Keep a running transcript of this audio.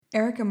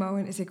Erika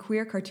Moen is a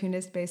queer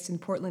cartoonist based in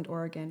Portland,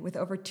 Oregon. With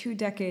over 2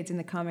 decades in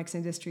the comics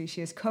industry,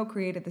 she has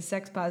co-created the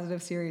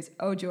sex-positive series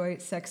Oh Joy,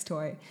 Sex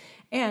Toy,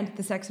 and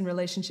the sex and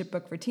relationship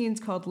book for teens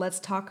called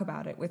Let's Talk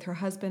About It with her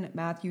husband,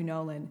 Matthew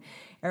Nolan.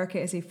 Erika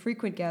is a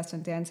frequent guest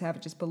on Dan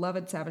Savage's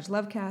beloved Savage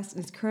Lovecast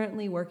and is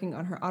currently working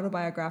on her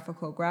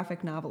autobiographical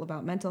graphic novel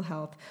about mental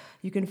health.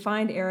 You can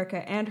find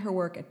Erika and her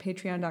work at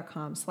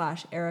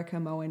patreon.com/Erika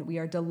Moen. We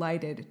are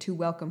delighted to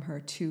welcome her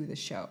to the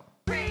show.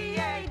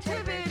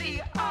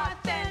 Creativity,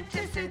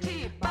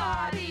 authenticity,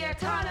 body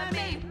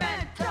autonomy,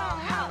 mental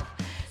health,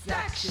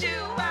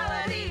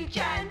 sexuality,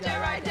 gender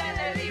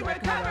identity,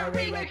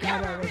 recovery,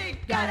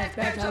 got it,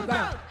 spiritual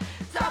growth,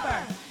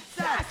 sober,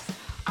 sex,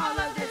 all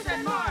of this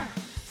and more.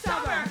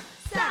 Sober,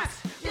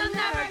 sex, you'll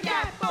never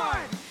get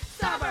bored.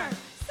 Sober,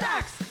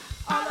 sex,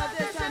 all of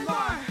this and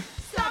more.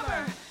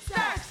 Sober,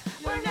 sex,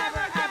 we're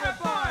never ever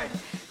bored.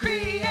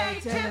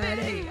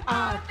 Creativity,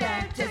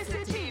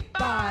 authenticity,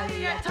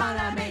 body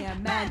autonomy,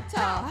 and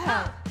mental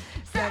health,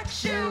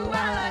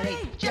 sexuality,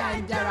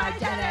 gender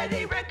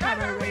identity,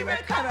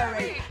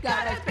 recovery,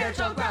 got a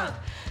spiritual growth.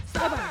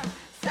 Sober,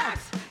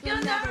 sex,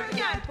 you'll never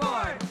get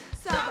bored.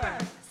 Sober,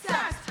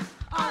 sex,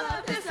 all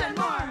of this and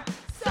more.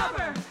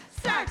 Sober,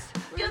 sex,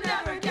 you'll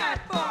never get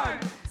bored.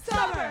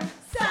 Sober,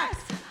 sex,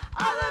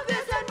 all of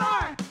this and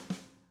more.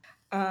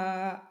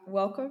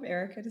 Welcome,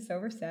 Erika, to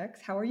Sober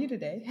Sex. How are you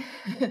today?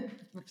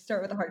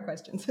 Start with the hard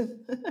questions.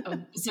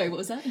 Oh, sorry, what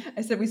was that?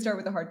 I said we start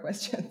with the hard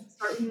questions.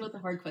 Starting with the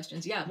hard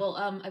questions. Yeah, well,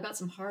 I've got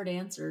some hard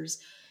answers.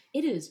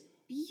 It is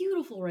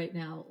beautiful right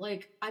now.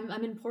 Like,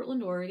 I'm in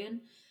Portland,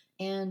 Oregon,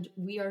 and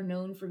we are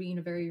known for being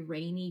a very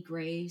rainy,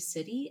 gray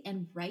city.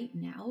 And right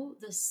now,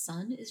 the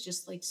sun is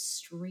just like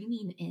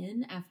streaming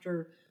in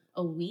after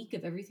a week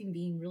of everything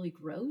being really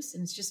gross.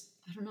 And it's just,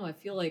 I don't know, I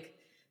feel like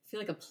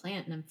a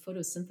plant and I'm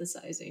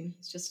photosynthesizing.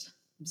 It's just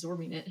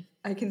absorbing it.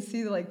 I can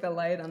see like the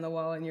light on the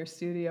wall in your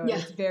studio. Yeah.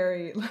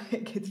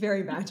 It's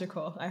very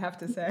magical, I have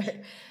to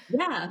say.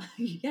 Yeah.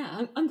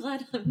 I'm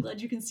glad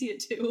you can see it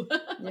too.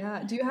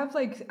 Yeah. Do you have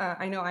like,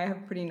 I know I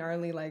have pretty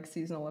gnarly like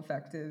seasonal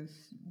affective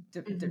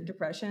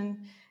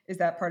depression. Is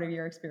that part of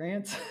your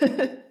experience?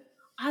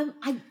 I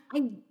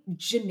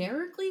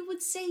generically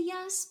would say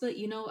yes, but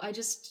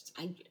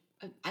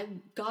I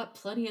got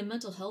plenty of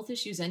mental health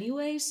issues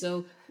anyway.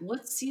 So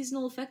what's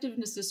seasonal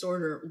affectiveness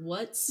disorder?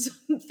 What's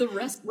the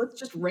rest? What's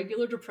just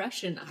regular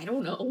depression? I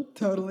don't know.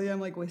 Totally.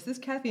 I'm like, was this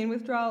caffeine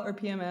withdrawal or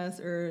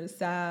PMS or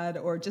sad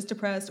or just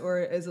depressed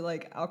or is it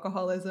like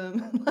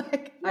alcoholism?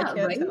 Like, Yeah, I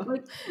can't right? tell.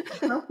 Like,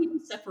 how can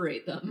you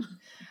separate them?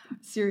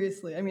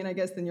 Seriously. I mean, I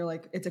guess then you're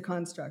like, it's a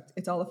construct.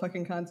 It's all a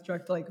fucking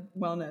construct, like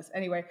wellness.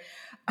 Anyway,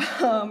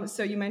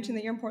 so you mentioned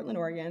that you're in Portland,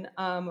 Oregon.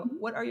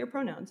 What are your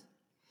pronouns?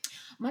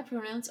 My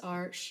pronouns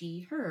are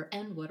she, her,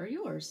 and what are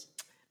yours?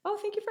 Oh,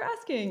 thank you for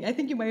asking. I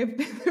think you might have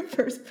been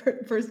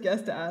the first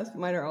guest to ask.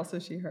 Mine are also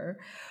she, her.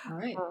 All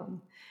right.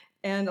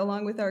 And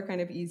along with our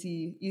kind of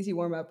easy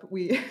warm up,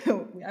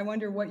 I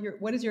wonder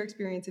what is your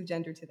experience of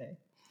gender today?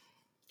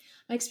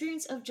 My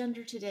experience of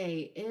gender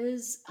today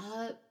is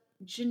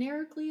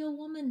generically a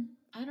woman.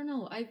 I don't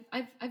know.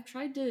 I've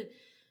tried to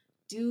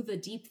do the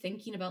deep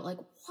thinking about like,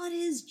 what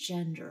is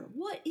gender?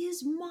 What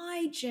is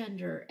my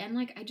gender? And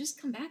like, I just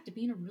come back to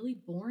being a really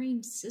boring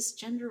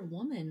cisgender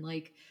woman.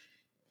 Like,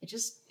 it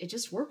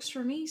just works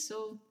for me.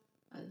 So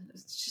it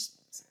just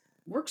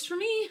works for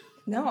me.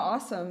 No,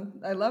 awesome.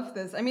 I love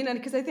this. I mean,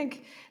 because I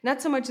think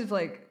not so much of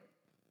like,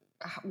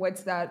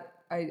 what's that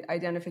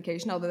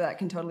identification, although that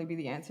can totally be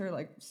the answer,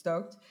 like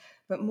stoked,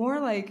 but more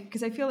like,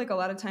 because I feel like a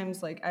lot of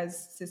times, like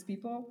as cis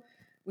people,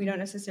 we don't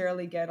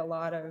necessarily get a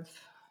lot of,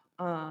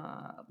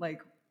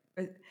 like,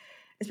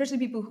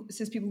 especially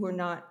cis people who are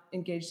not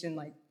engaged in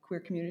like queer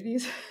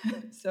communities.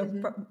 So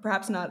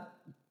perhaps not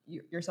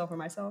yourself or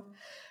myself,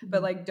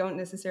 but like don't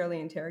necessarily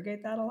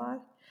interrogate that a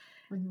lot.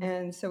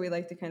 And so we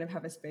like to kind of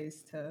have a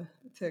space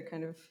to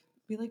kind of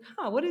be like,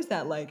 what is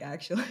that like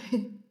actually?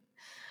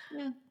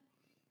 Yeah.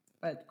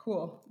 But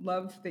cool.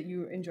 Love that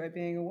you enjoy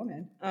being a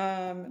woman.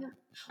 Well,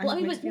 I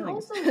mean,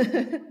 also,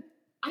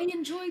 I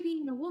enjoy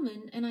being a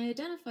woman and I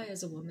identify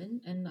as a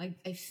woman and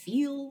I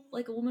feel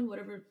like a woman,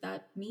 whatever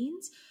that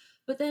means.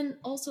 But then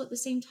also at the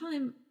same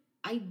time,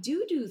 I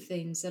do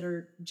things that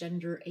are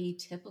gender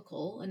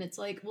atypical. And it's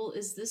like, well,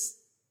 is this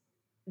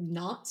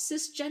not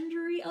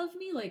cisgendery of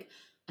me? Like,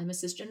 I'm a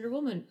cisgender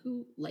woman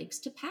who likes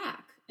to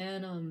pack.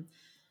 And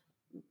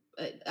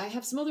I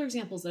have some other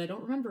examples that I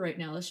don't remember right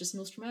now. That's just the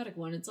most traumatic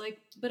one. It's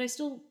like, but I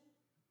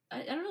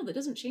don't know, that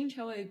doesn't change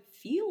how I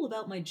feel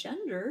about my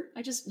gender.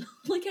 I just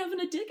like having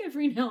a dick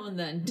every now and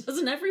then.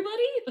 Doesn't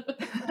everybody?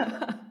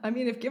 I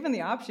mean, if given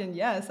the option,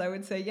 yes, I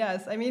would say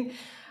yes. I mean,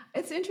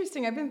 it's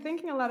interesting. I've been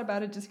thinking a lot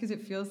about it just because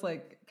it feels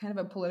like kind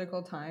of a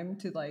political time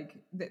to like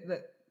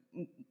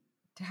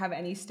to have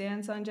any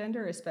stance on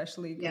gender,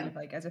 especially kind of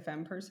like as a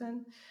femme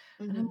person.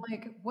 And I'm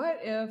like, what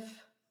if,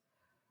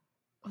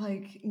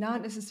 like,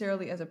 not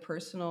necessarily as a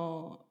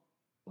personal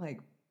like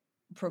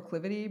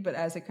proclivity, but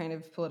as a kind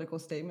of political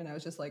statement, I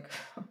was just like,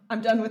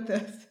 I'm done with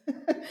this.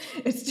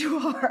 It's too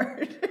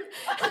hard.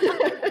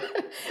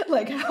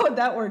 Like, how would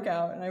that work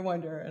out? And I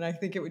wonder, and I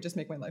think it would just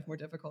make my life more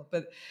difficult.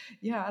 But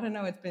yeah, I don't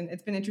know.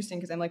 It's been interesting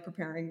because I'm like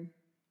preparing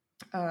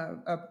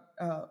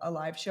a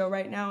live show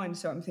right now, and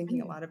so I'm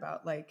thinking a lot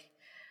about like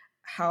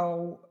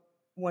how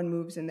one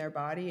moves in their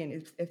body and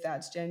if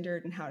that's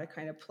gendered and how to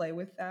kind of play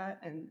with that.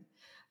 And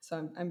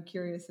so I'm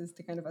curious as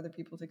to kind of other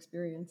people's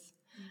experience.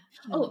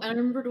 Oh, and I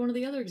remembered one of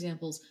the other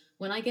examples.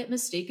 When I get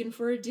mistaken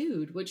for a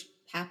dude, which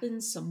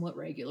happens somewhat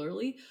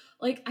regularly,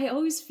 like I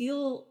always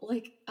feel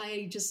like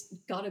I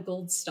just got a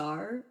gold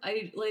star.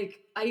 I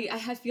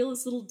feel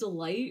this little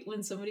delight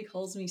when somebody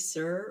calls me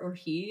sir or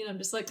he, and I'm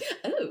just like,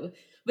 oh.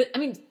 But I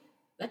mean,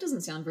 that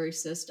doesn't sound very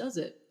cis, does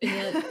it? And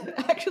yet,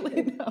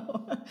 actually,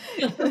 no.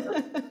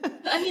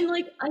 I mean,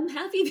 like, I'm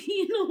happy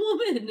being a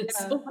woman,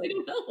 so I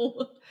don't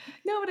know.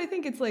 No, but I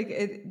think it's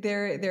like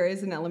there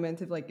is an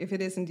element of like, if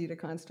it is indeed a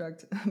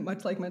construct,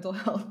 much like mental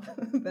health,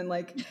 then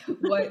like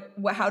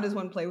how does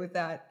one play with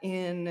that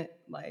in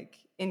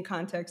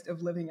context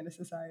of living in a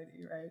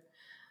society, right?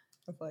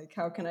 Of like,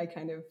 how can I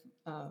kind of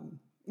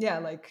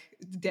like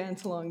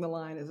dance along the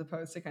line as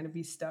opposed to kind of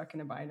be stuck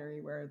in a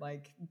binary where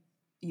like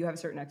you have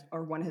certain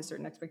or one has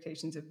certain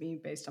expectations of me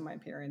based on my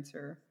appearance,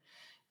 or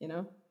you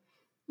know.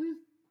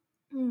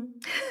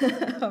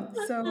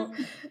 So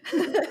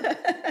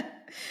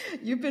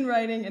you've been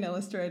writing and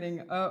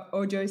illustrating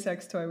Ojoy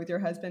Sex Toy with your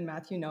husband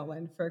Matthew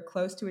Nolan for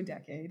close to a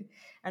decade,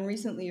 and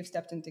recently you've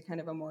stepped into kind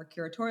of a more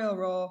curatorial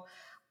role,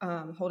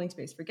 holding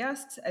space for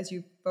guests as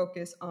you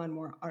focus on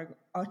more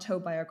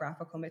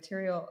autobiographical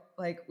material.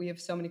 Like, we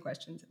have so many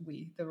questions.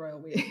 The royal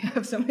we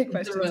have so many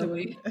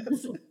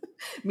questions.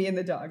 Me and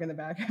the dog in the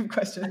back have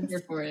questions. I'm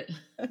here for it.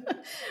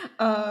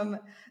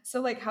 So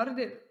like, how did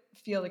it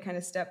feel to kind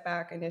of step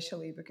back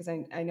initially? Because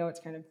I know it's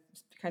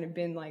kind of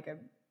been like a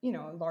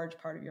large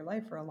part of your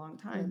life for a long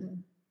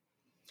time.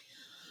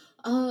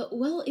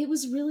 Well, it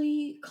was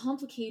really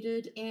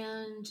complicated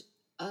and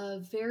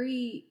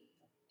very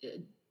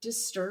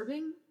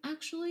disturbing,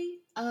 actually,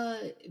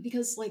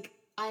 because like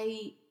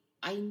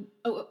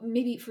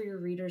maybe for your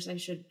readers I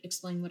should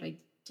explain what I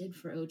did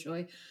for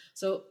Ojoy.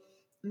 So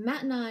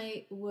Matt and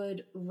I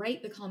would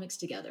write the comics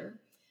together,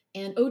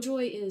 and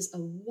Ojoy is a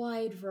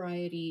wide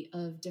variety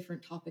of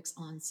different topics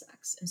on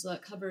sex, and so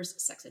that covers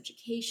sex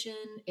education,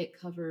 it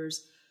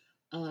covers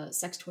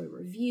sex toy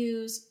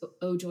reviews,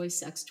 Ojoy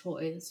sex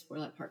toys,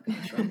 where that part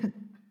comes from.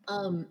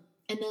 And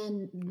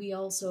then we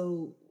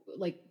also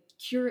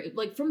curate,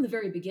 like from the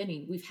very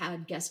beginning, we've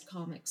had guest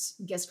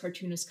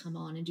cartoonists come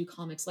on and do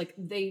comics. Like,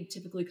 they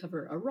typically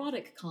cover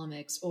erotic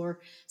comics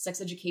or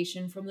sex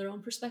education from their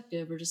own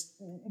perspective, or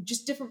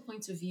just different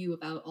points of view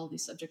about all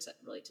these subjects that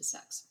relate to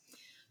sex.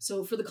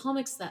 So for the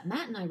comics that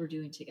Matt and I were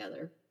doing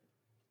together,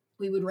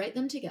 we would write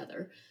them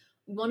together.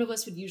 One of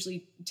us would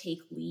usually take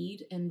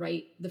lead and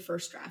write the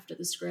first draft of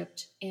the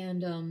script,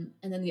 and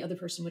then the other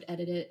person would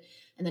edit it,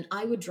 and then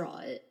I would draw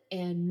it,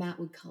 and Matt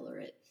would color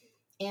it.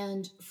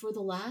 And for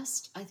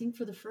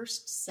the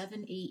first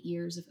 7-8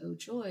 years of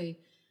Ojoy,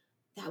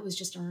 that was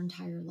just our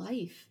entire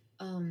life.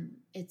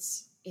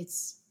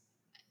 It's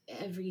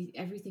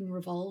everything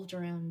revolved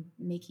around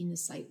making the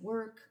site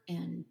work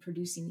and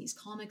producing these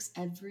comics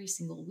every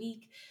single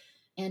week.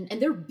 And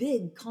they're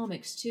big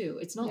comics too.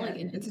 It's not like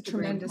it's a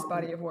tremendous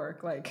body of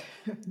work. Like,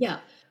 yeah,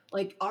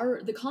 like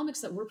the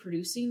comics that we're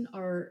producing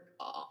are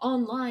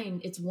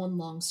online. It's one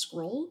long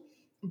scroll,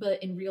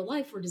 but in real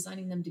life, we're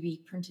designing them to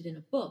be printed in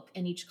a book.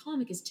 And each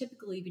comic is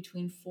typically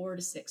between 4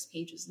 to 6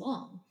 pages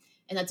long,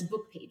 and that's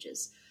book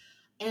pages.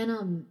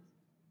 And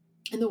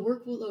the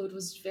workload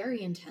was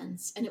very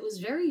intense, and it was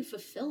very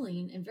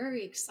fulfilling and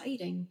very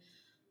exciting.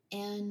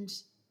 And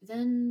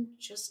then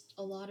just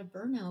a lot of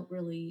burnout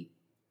really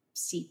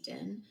seeped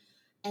in.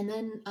 And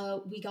then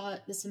we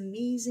got this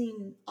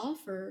amazing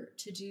offer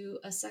to do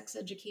a sex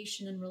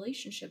education and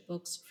relationship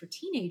books for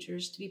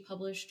teenagers to be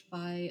published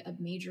by a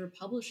major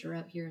publisher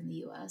out here in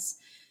the US.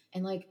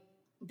 And like,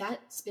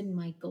 that's been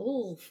my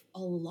goal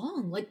all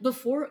along. Like,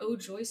 before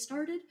Ojoy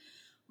started,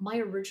 my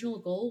original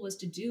goal was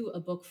to do a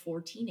book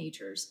for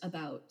teenagers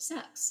about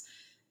sex.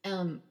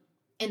 And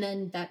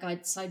then that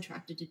got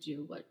sidetracked to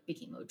do what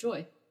became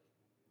Ojoy.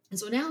 And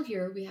so now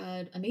here we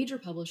had a major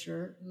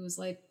publisher who was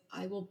like,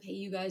 I will pay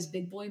you guys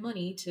big boy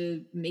money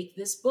to make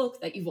this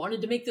book that you've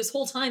wanted to make this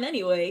whole time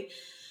anyway.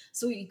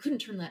 So you couldn't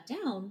turn that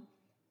down.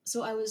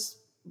 So I was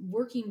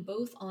working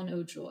both on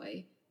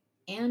Ojoy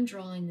and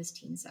drawing this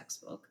teen sex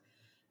book.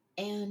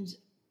 And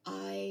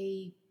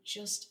I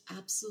just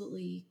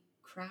absolutely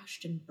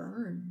crashed and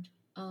burned.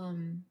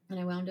 And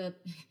I wound up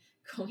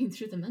going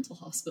through the mental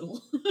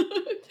hospital.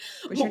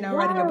 Which you're now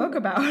writing a book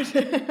about.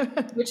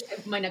 Which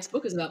my next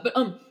book is about.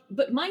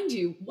 But mind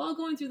you, while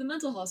going through the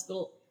mental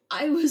hospital,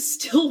 I was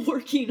still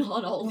working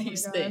on all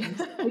these things.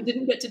 I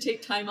didn't get to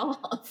take time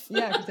off.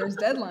 Yeah, because there's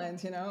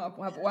deadlines,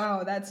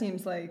 Wow, that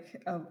seems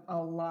like a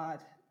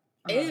lot.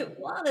 It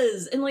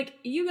was. And like,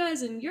 you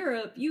guys in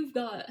Europe, you've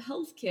got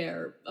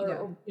healthcare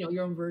or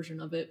your own version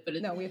of it. But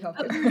no, we have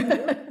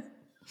healthcare.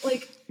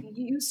 like,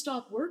 you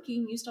stop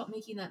working, you stop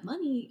making that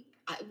money,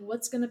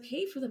 what's going to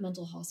pay for the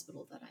mental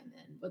hospital that I'm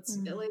in? What's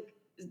like,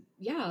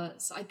 yeah,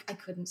 so I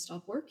couldn't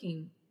stop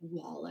working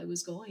while I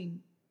was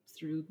going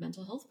through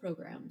mental health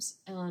programs.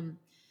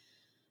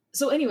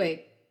 So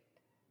anyway,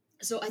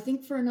 so I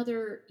think for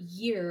another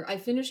year, I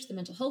finished the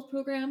mental health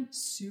program,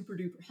 super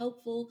duper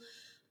helpful.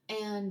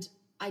 And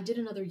I did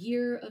another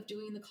year of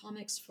doing the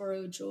comics for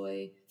Oh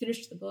Joy,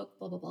 finished the book,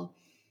 blah, blah, blah.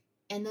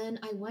 And then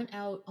I went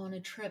out on a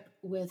trip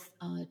with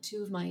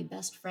two of my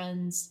best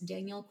friends,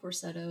 Danielle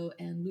Corsetto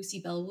and Lucy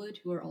Bellwood,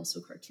 who are also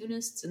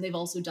cartoonists. And they've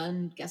also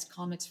done guest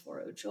comics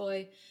for Oh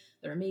Joy.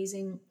 They're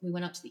amazing. We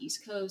went out to the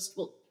East Coast.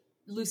 Well,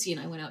 Lucy and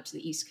I went out to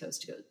the East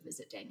Coast to go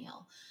visit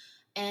Danielle.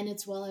 And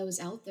it's while I was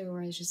out there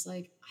where I was just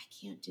like, I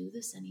can't do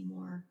this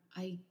anymore.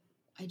 I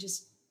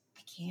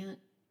can't.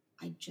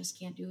 I just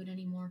can't do it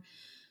anymore.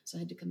 So I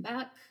had to come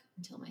back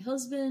and tell my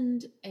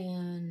husband.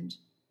 And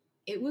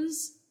it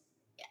was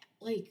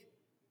like,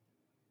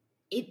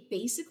 it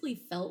basically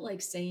felt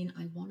like saying,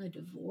 I want a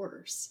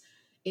divorce.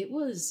 It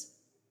was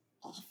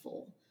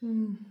awful.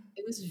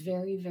 It was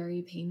very,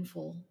 very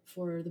painful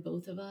for the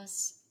both of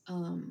us.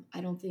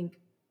 I don't think,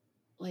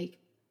 like,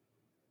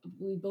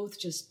 we both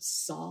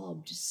just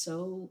sobbed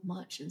so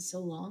much and so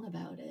long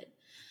about it.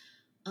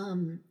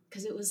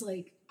 Because it was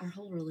like our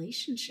whole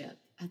relationship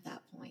at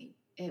that point.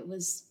 It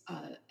was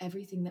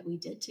everything that we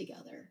did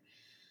together.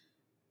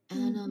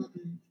 And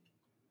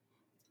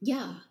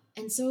yeah.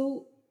 And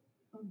so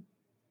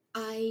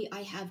I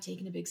have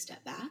taken a big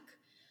step back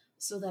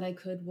so that I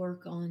could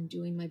work on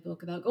doing my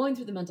book about going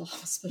through the mental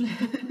hospital.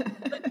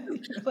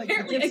 Like,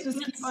 let's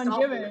just keep on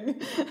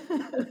giving.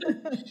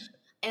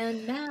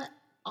 And Matt,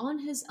 on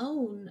his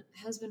own,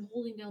 has been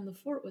holding down the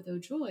fort with Oh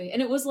Joy.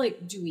 And it was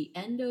like, do we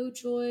end Oh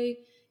Joy?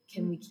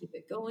 Can we keep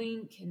it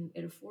going? Can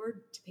it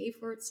afford to pay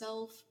for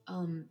itself?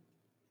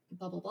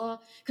 Blah, blah, blah.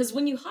 Because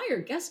when you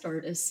hire guest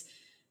artists,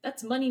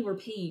 that's money we're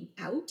paying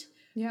out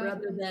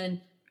rather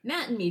than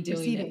Matt and me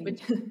doing it.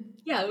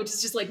 Which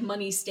is just like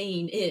money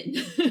staying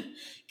in.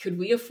 Could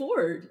we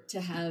afford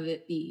to have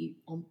it be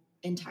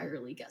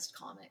entirely guest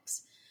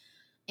comics?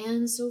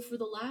 And so for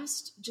the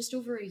last just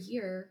over a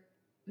year,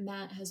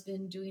 Matt has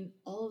been doing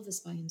all of this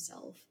by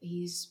himself.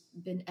 He's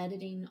been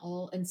editing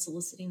all and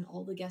soliciting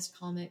all the guest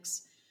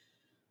comics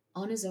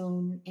on his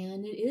own,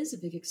 and it is a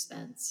big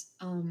expense.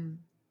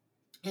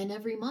 And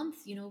every month,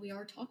 we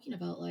are talking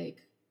about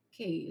like,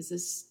 okay,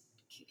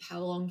 how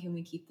long can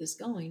we keep this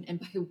going? And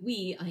by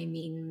we, I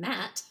mean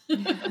Matt.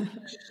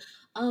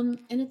 And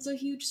it's a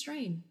huge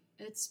strain.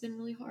 It's been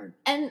really hard.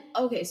 And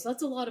okay, so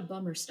that's a lot of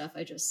bummer stuff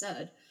I just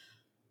said.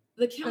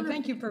 But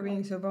thank you for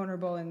being so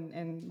vulnerable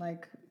and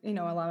like,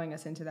 allowing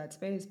us into that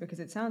space, because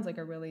it sounds like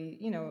a really,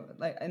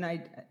 like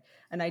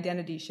an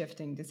identity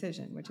shifting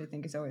decision, which I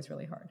think is always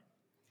really hard.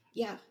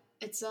 Yeah.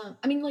 It's,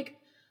 I mean, like,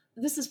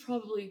 this is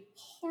probably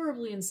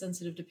horribly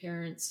insensitive to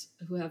parents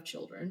who have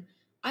children.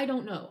 I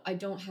don't know. I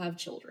don't have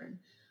children.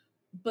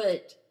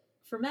 But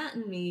for Matt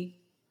and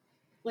me,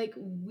 like,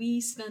 we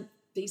spent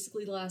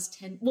basically the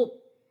last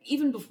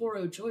even before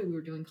Oh Joy, we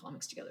were doing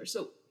comics together.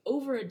 So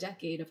over a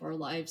decade of our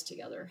lives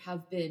together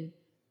have been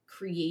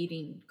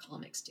creating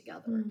comics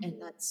together.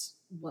 And that's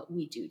what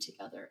we do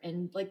together.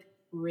 And like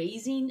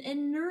raising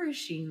and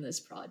nourishing this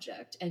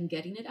project and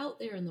getting it out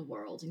there in the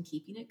world and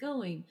keeping it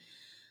going.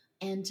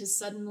 And to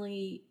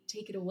suddenly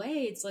take it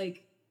away, it's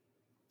like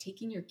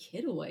taking your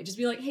kid away. Just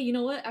be like, hey, you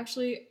know what?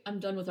 Actually, I'm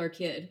done with our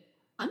kid.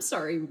 I'm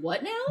sorry,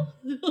 what now?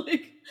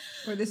 Like,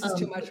 or this is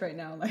too much right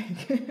now.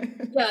 Like,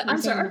 yeah,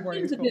 I'm sorry.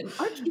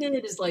 Our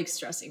kid is like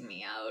stressing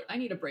me out. I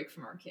need a break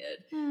from our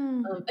kid.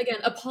 Again,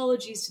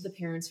 apologies to the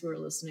parents who are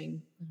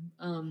listening.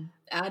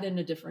 Add in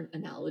a different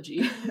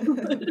analogy.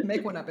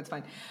 Make one up. It's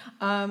fine.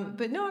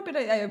 But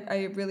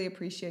I really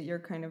appreciate your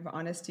kind of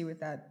honesty with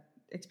that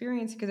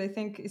experience, because I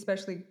think,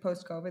 especially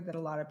post-COVID, that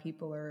a lot of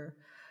people are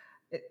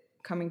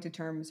coming to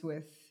terms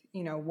with,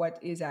 what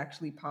is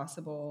actually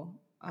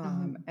possible.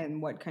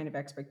 And what kind of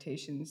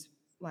expectations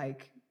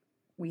like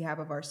we have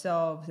of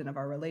ourselves and of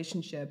our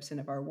relationships and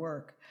of our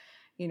work,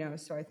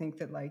 so I think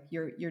that like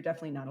you're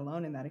definitely not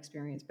alone in that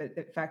experience, but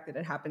the fact that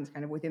it happens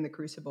kind of within the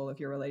crucible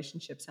of your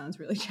relationship sounds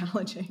really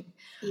challenging.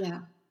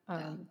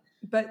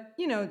 But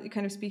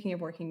kind of speaking of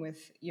working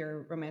with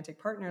your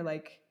romantic partner,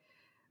 like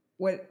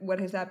what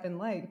has that been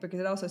like? Because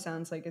it also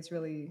sounds like it's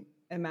really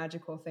a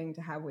magical thing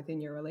to have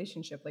within your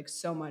relationship, like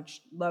so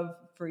much love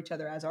for each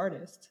other as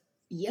artists.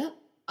 Yep.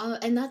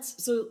 And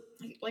that's, so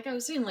like I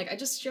was saying, like I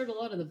just shared a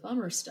lot of the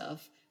bummer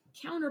stuff.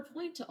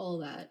 Counterpoint to all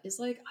that is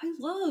like, I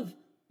love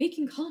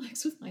making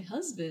comics with my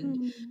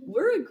husband.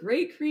 We're a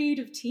great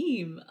creative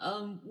team.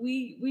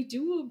 We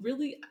do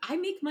I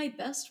make my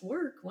best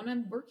work when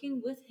I'm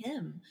working with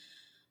him.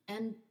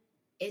 And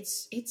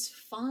it's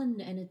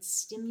fun and it's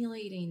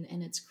stimulating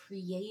and it's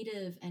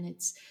creative and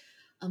it's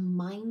a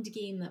mind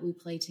game that we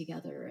play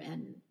together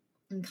and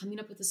coming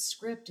up with a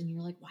script, and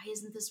you're like, why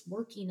isn't this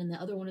working? And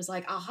the other one is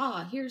like,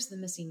 aha, here's the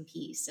missing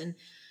piece. And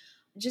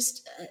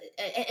just,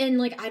 and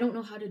like, I don't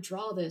know how to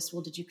draw this.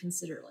 Well, did you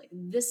consider like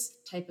this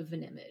type of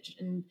an image?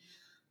 And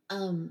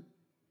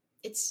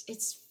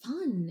it's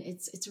fun.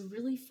 It's a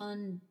really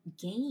fun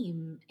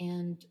game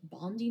and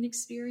bonding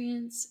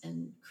experience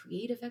and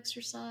creative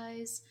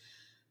exercise.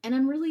 And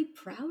I'm really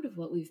proud of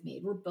what we've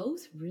made. We're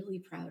both really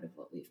proud of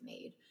what we've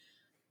made.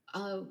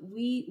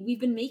 We've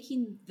been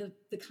making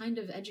the kind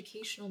of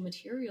educational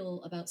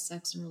material about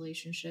sex and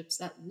relationships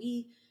that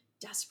we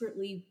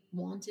desperately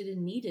wanted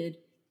and needed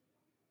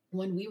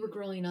when we were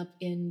growing up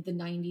in the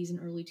 90s and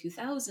early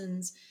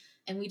 2000s,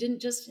 and we didn't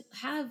just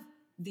have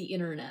the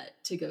internet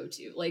to go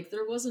to. Like,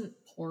 there wasn't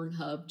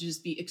Pornhub to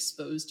just be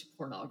exposed to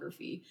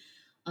pornography.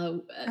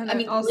 And I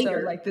mean, also,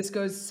 later, like, this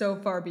goes so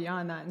far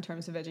beyond that in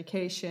terms of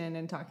education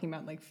and talking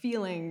about like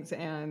feelings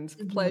and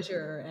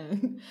pleasure,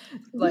 and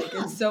like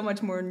it's so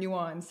much more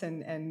nuance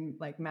and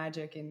like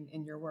magic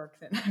in your work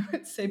than I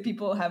would say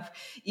people have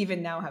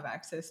even now have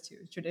access to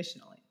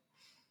traditionally.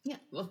 Yeah,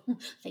 well,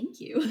 thank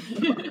you.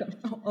 You're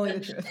welcome. Only the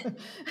truth.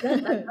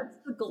 That's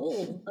the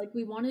goal. Like,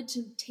 we wanted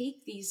to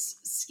take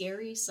these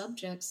scary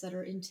subjects that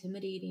are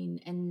intimidating,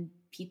 and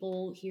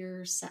people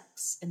hear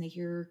sex and they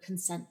hear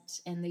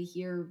consent and they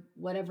hear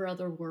whatever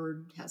other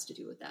word has to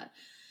do with that.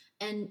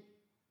 And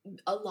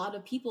a lot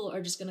of people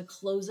are just going to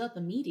close up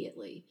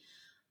immediately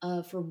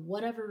for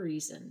whatever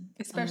reason.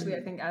 Especially,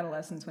 I think,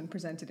 adolescents, when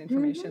presented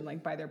information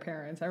like by their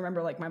parents. I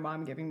remember like my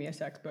mom giving me a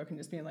sex book and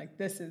just being like,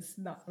 "This is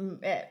not." Like,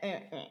 it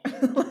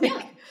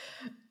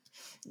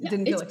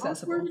didn't feel accessible.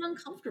 It's awkward and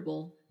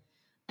uncomfortable,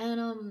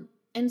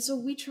 and so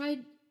we tried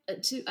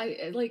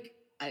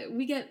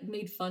we get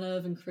made fun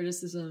of and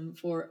criticism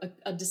for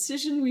a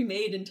decision we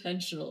made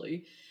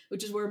intentionally,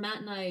 which is where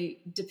Matt and I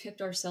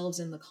depict ourselves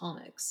in the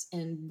comics,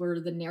 and we're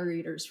the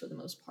narrators for the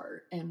most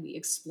part, and we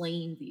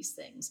explain these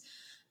things.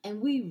 And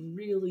we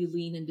really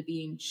lean into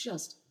being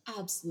just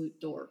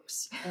absolute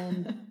dorks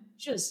and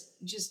just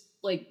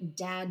like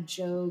dad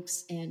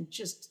jokes and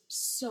just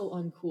so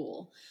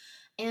uncool.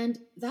 And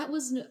that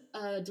was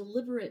a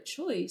deliberate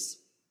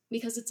choice,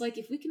 because it's like,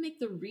 if we can make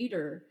the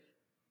reader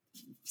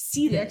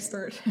see the this,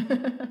 expert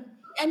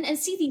and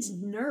see these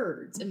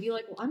nerds and be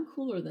like, well, I'm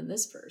cooler than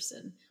this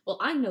person. Well,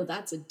 I know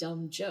that's a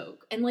dumb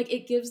joke. And like,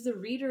 it gives the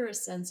reader a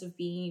sense of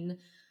being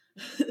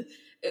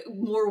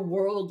more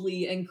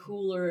worldly and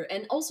cooler,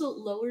 and also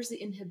lowers the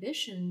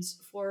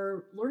inhibitions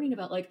for learning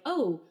about, like,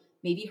 oh,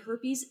 maybe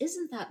herpes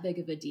isn't that big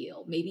of a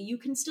deal. Maybe you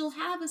can still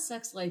have a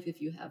sex life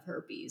if you have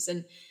herpes.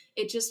 And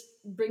it just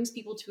brings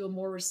people to a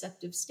more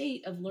receptive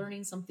state of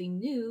learning something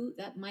new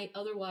that might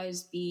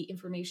otherwise be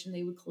information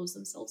they would close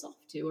themselves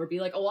off to, or be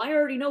like, oh, I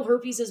already know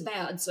herpes is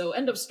bad, so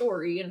end of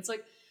story. And it's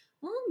like,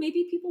 well,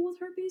 maybe people with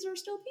herpes are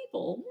still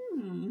people.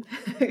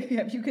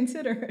 Have you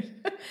considered?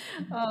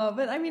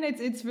 But I mean,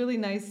 it's really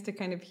nice to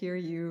kind of hear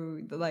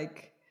you,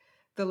 like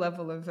the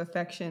level of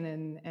affection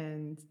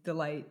and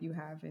delight you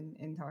have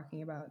in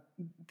talking about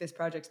this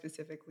project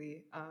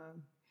specifically.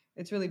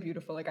 It's really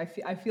beautiful. Like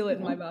I feel it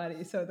in my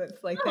body. So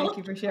that's like, thank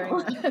you for sharing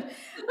that.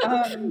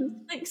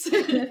 Thanks. No,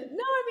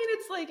 I mean,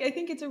 it's like, I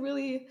think it's a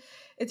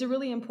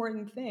really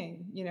important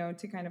thing, you know,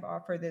 to kind of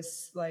offer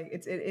this, like,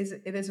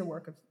 it is a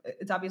work of,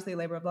 it's obviously a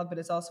labor of love, but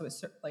it's also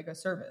like a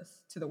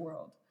service to the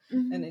world.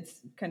 And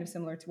it's kind of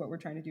similar to what we're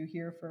trying to do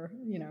here for,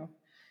 you know,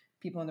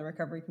 people in the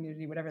recovery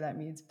community, whatever that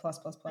means, plus.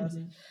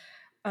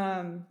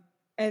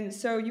 And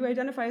so you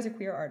identify as a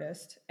queer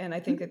artist, and I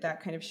think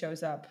that kind of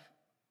shows up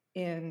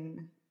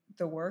in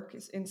the work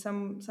in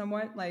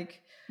somewhat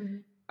like,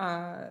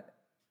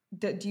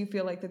 do you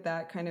feel like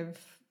that kind of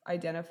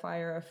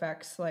identifier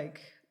affects,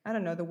 like, I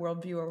don't know, the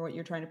worldview or what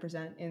you're trying to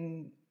present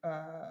in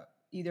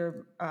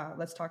either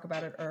Let's Talk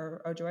About It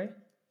or Oh Joy?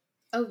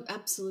 Oh,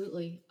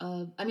 absolutely.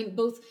 I mean,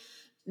 both.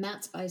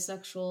 Matt's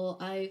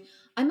bisexual.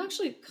 I'm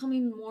actually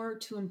coming more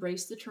to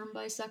embrace the term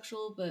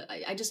bisexual, but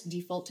I just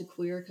default to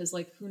queer because,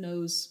 like, who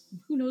knows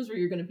where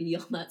you're going to be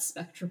on that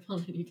spectrum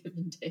on any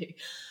given day.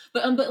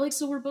 But like,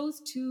 so we're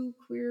both two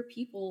queer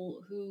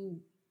people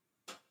who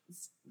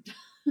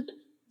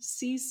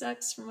see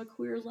sex from a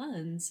queer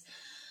lens,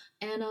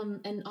 and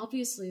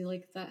obviously,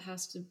 like, that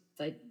has to,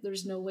 like,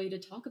 there's no way to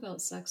talk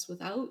about sex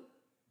without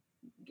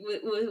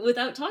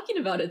talking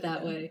about it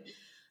that way.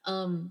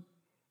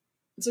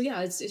 So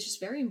yeah, it's just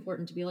very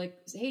important to be like,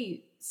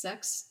 hey,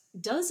 sex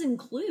does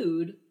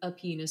include a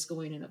penis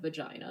going in a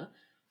vagina.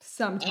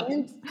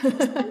 Sometimes.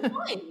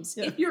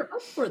 Yeah. If you're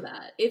up for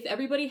that, if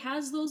everybody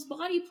has those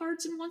body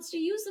parts and wants to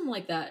use them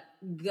like that,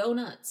 go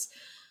nuts.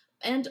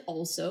 And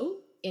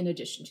also, in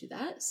addition to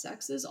that,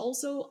 sex is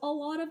also a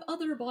lot of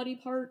other body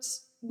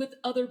parts with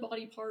other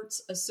body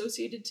parts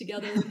associated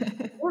together.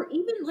 Or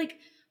even, like,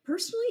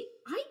 personally,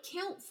 I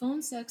count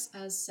phone sex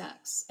as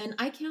sex, and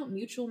I count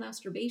mutual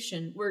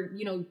masturbation where,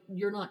 you know,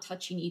 you're not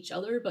touching each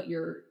other, but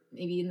you're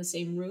maybe in the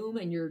same room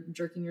and you're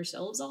jerking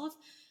yourselves off.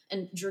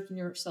 And jerking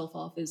yourself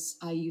off is,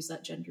 I use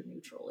that gender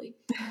neutrally.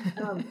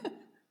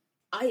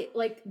 I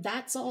like,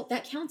 that's all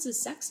that counts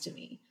as sex to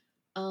me.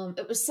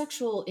 It was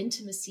sexual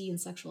intimacy and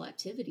sexual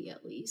activity,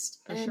 at least.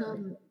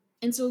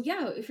 And so,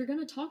 yeah, if you're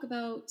going to talk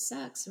about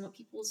sex and what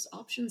people's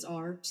options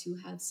are to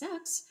have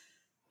sex,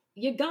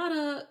 you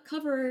gotta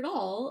cover it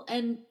all,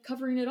 and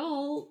covering it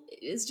all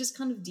is just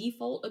kind of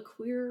default a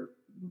queer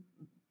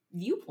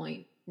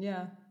viewpoint.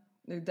 Yeah,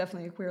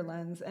 definitely a queer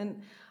lens.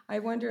 And I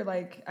wonder,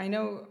 like, I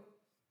know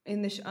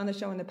on the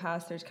show in the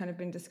past, there's kind of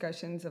been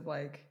discussions of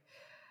like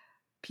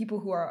people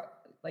who are,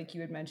 like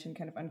you had mentioned,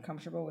 kind of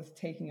uncomfortable with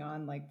taking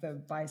on like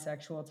the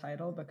bisexual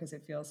title, because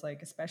it feels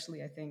like,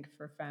 especially I think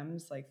for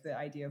femmes, like the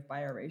idea of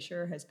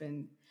bi-erasure has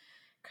been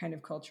kind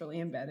of culturally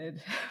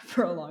embedded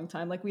for a long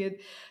time. Like we had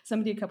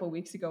somebody a couple of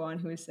weeks ago on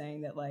who was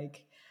saying that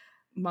like,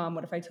 Mom,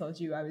 what if I told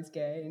you I was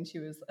gay? And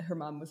her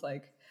mom was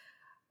like,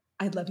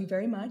 I'd love you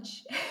very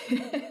much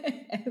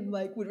and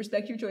like would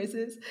respect your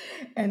choices.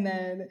 And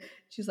then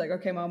she's like,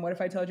 okay, Mom, what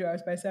if I told you I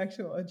was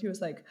bisexual? And she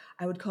was like,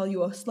 I would call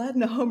you a slut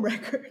and a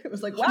homewrecker. It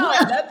was like, wow,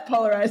 that's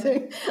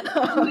polarizing.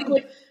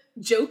 Like,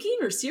 joking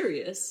or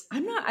serious?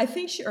 I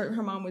think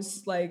her mom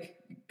was like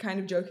kind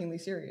of jokingly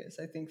serious.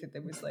 I think that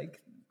there was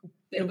like,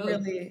 it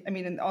really, I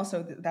mean, and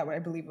also that I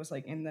believe was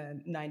like in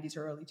the 90s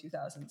or early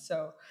 2000s.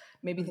 So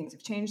maybe things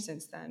have changed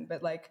since then.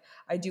 But like,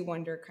 I do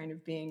wonder, kind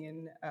of being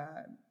in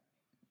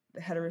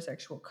the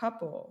heterosexual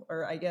couple,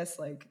 or I guess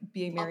like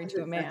being married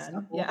to a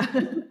man.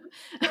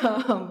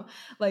 Yeah.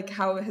 Like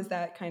how has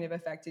that kind of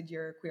affected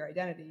your queer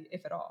identity,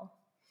 if at all?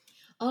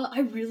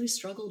 I really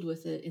struggled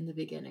with it in the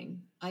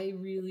beginning.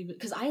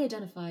 Because I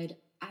identified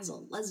as a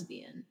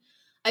lesbian.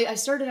 I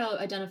started out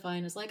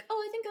identifying as like, oh,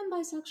 I think I'm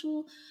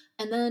bisexual.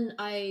 And then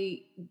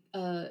I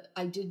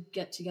did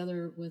get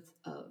together with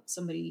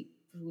somebody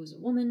who was a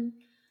woman,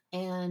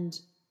 and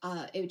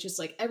it just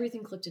like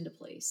everything clicked into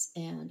place.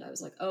 And I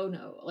was like, oh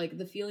no, like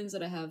the feelings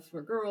that I have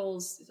for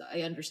girls,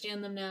 I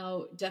understand them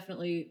now.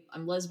 Definitely,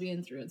 I'm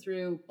lesbian through and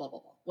through, blah, blah,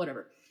 blah,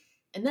 whatever.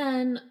 And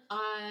then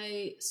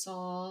I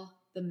saw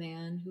the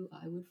man who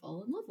I would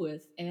fall in love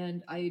with.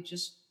 And I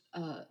just,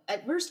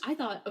 at first I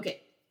thought,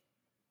 okay,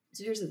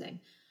 so here's the thing.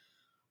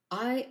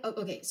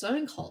 So I'm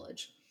in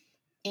college,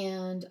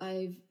 and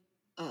I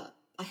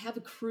have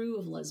a crew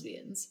of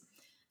lesbians,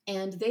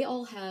 and they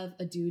all have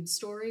a dude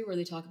story where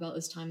they talk about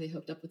this time they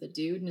hooked up with a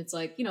dude, and it's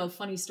like, you know,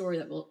 funny story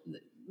that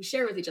we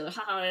share with each other.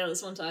 Ha, yeah,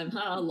 this one time,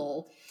 ha,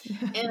 lol.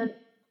 And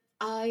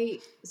I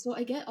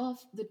get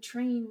off the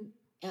train.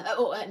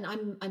 And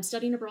I'm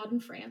studying abroad in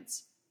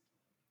France,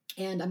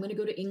 and I'm going to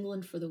go to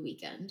England for the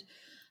weekend,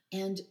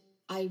 and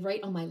I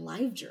write on my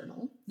live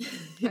journal.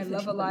 I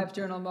love a live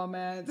journal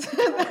moment.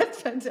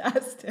 That's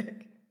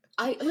fantastic.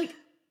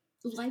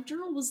 Live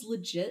journal was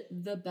legit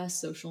the best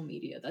social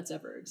media that's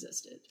ever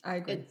existed. I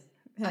agree.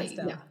 Hands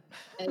down. Yeah.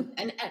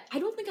 And I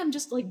don't think I'm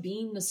just like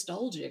being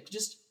nostalgic,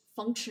 just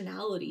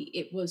functionality.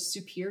 It was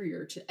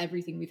superior to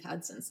everything we've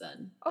had since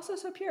then. Also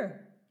so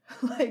pure.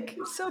 Like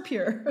so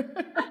pure.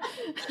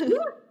 Yeah.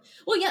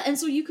 Well, yeah. And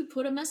so you could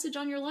put a message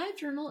on your live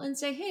journal and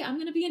say, hey, I'm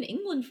going to be in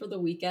England for the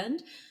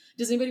weekend.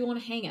 Does anybody want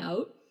to hang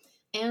out?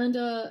 And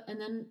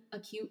then a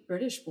cute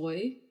British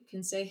boy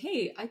can say,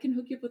 hey, I can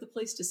hook you up with a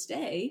place to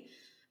stay.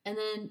 And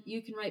then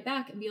you can write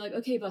back and be like,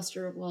 okay,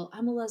 Buster, well,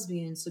 I'm a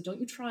lesbian, so don't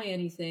you try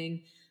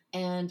anything.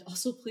 And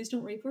also, please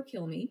don't rape or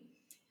kill me.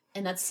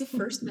 And that's the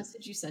first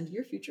message you send to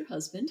your future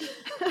husband.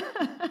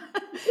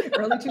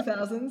 Early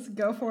 2000s,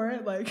 go for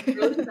it. Like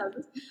early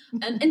 2000s.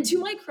 And to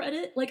my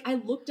credit, like I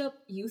looked up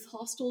youth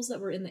hostels that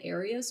were in the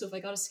area. So if I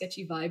got a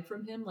sketchy vibe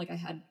from him, like I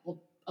had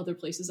other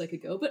places I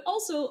could go. But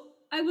also,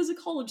 I was a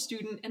college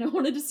student and I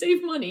wanted to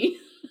save money.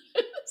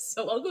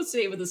 So I'll go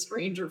stay with a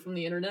stranger from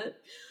the internet.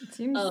 It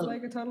seems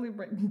like a totally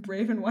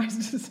brave and wise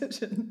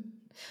decision.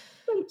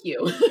 Thank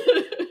you.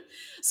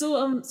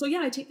 So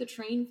yeah, I take the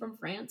train from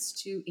France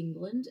to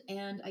England,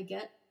 and I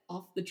get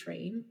off the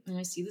train and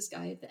I see this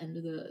guy at the end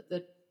of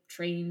the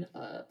train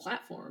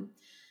platform.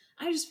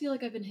 I just feel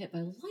like I've been hit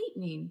by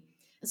lightning.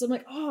 And so I'm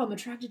like, oh, I'm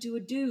attracted to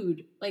a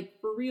dude. Like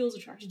for reals,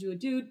 attracted to a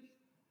dude.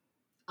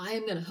 I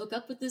am going to hook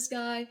up with this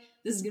guy.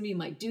 This is going to be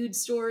my dude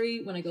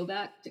story when I go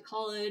back to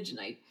college and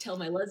I tell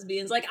my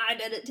lesbians, like, I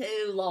did it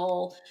too,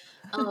 lol.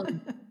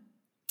 And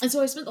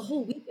so I spent the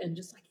whole weekend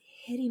just like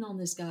hitting on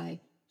this guy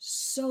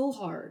so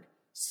hard,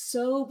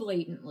 so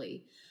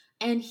blatantly.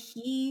 And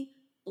he,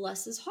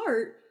 bless his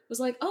heart, was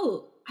like,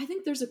 oh, I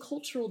think there's a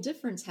cultural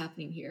difference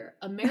happening here.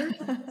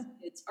 American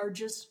kids are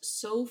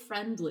just so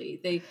friendly.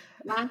 They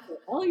laugh at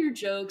all your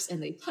jokes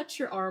and they touch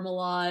your arm a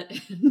lot.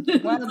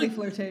 Wildly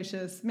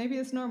flirtatious. Maybe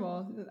it's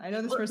normal. I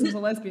know this person's a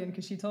lesbian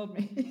because she told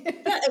me.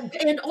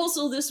 And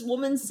also this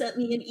woman sent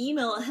me an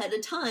email ahead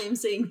of time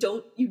saying,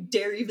 don't you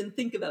dare even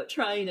think about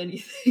trying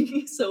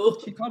anything. So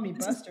she called me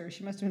Buster.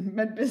 She must have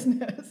meant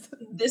business.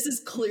 This is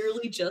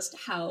clearly just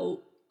how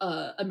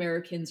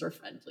Americans are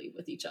friendly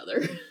with each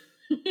other.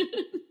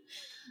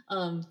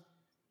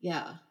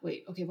 Yeah.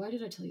 Wait. Okay. Why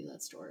did I tell you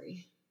that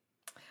story?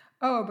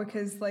 Oh,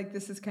 because like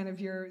this is kind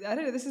of your, I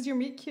don't know, this is your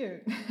meet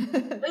cute.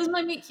 This is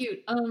my meet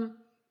cute.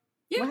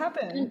 Yeah. What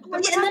happened?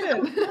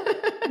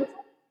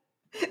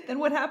 Then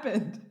what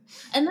happened?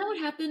 And then what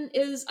happened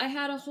is I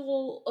had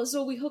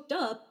so we hooked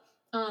up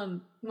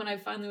when I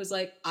finally was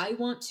like, I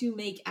want to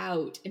make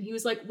out. And he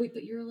was like, wait,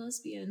 but you're a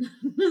lesbian.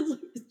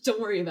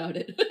 Don't worry about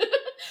it.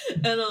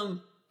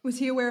 And was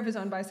he aware of his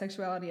own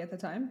bisexuality at the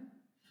time?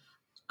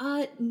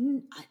 I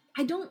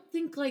don't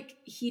think like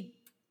he'd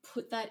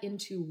put that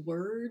into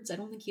words. I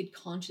don't think he'd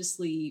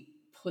consciously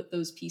put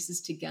those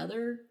pieces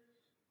together.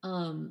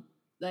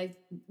 Like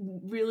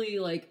really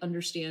like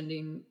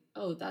understanding,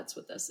 oh, that's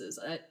what this is.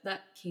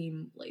 That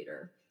came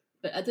later.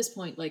 But at this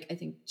point, like, I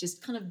think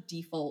just kind of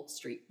default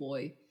straight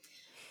boy.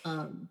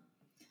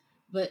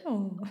 But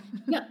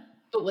yeah,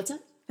 but what's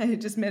that? I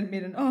just made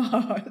an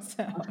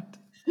sound.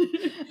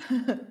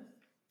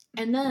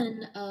 And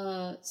then,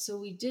 so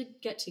we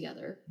did get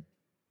together.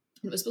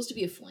 It was supposed to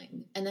be a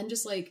fling. And then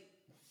just like,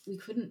 we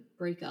couldn't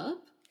break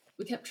up.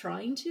 We kept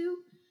trying to.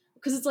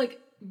 Because it's like,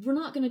 we're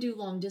not going to do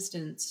long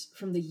distance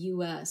from the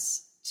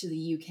US to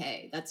the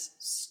UK. That's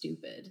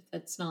stupid.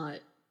 That's not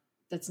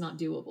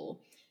doable.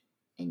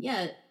 And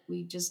yet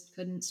we just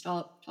couldn't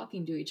stop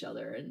talking to each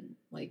other and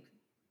like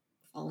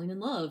falling in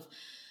love.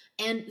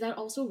 And that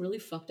also really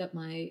fucked up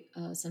my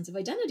sense of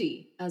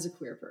identity as a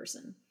queer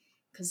person.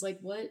 Because like,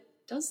 what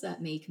does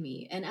that make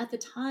me? And at the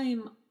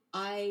time,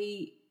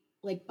 I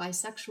like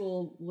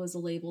bisexual was a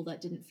label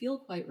that didn't feel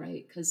quite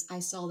right, because I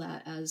saw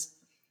that as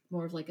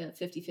more of like a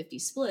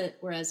 50-50 split.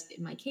 Whereas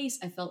in my case,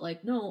 I felt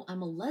like, no,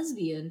 I'm a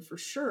lesbian for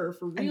sure,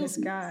 for real. And this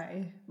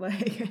guy,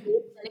 like, an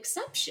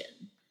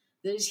exception.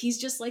 He's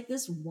just like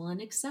this one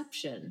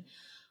exception.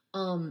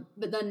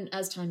 But then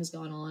as time has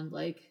gone on,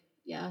 like,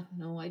 yeah,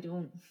 no, I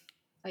don't.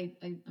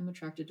 I'm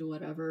attracted to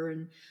whatever,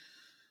 and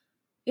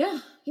yeah,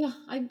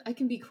 I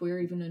can be queer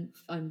even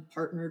if I'm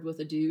partnered with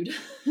a dude.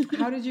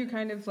 How did you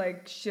kind of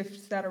like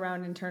shift that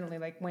around internally?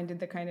 Like, when did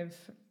the kind of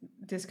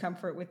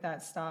discomfort with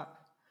that stop?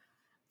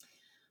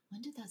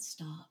 When did that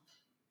stop?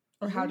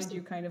 Or how did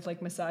you kind of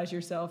like massage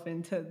yourself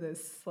into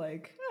this,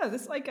 like, oh,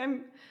 this, like,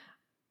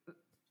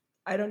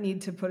 I don't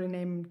need to put a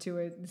name to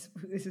it.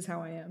 This is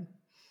how I am.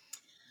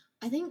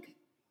 I think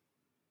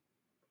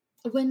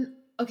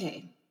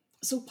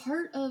so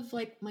part of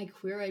like my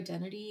queer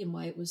identity and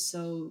why it was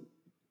so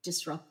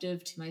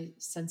disruptive to my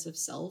sense of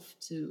self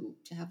to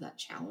have that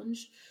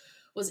challenge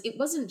was, it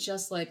wasn't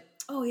just like,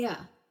 oh yeah,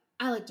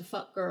 I like to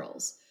fuck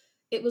girls.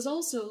 It was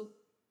also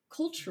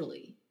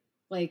culturally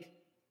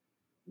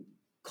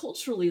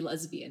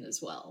lesbian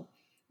as well.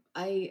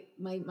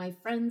 My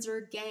friends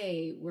are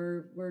gay.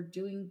 We're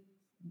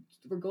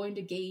going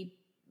to gay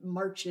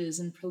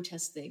marches and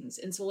protest things,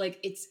 and so like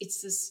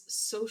it's this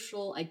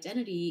social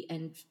identity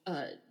and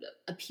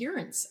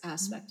appearance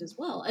aspect as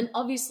well. And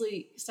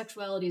obviously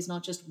sexuality is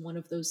not just one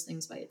of those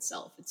things by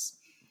itself. It's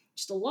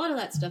just a lot of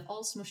that stuff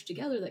all smushed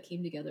together that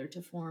came together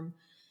to form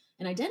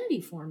an identity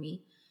for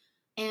me.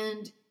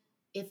 And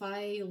if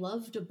I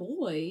loved a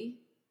boy,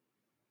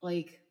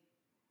 like,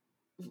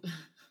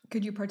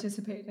 could you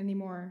participate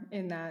anymore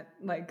in that,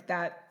 like,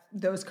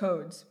 those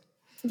codes?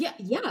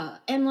 Yeah.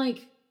 And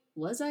like,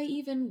 was I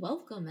even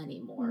welcome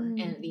anymore?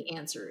 And the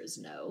answer is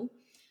no.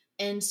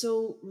 And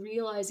so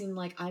realizing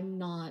like I'm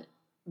not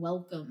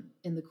welcome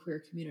in the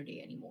queer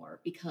community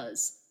anymore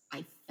because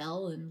I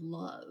fell in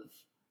love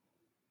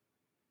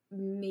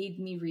made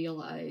me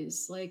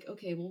realize like,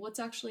 okay, well, what's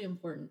actually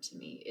important to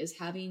me? Is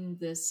having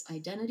this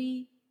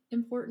identity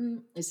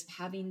important? Is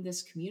having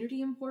this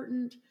community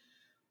important?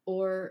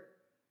 Or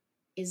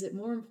is it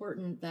more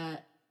important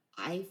that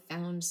I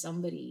found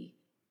somebody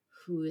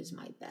who is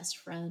my best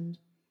friend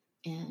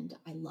and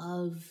I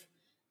love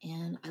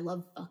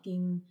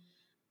fucking,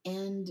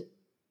 and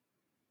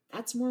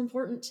that's more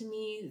important to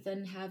me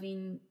than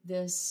having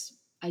this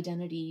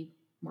identity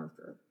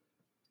marker.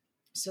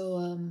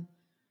 So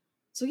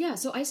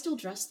I still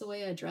dress the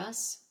way I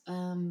dress.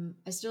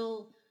 I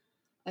still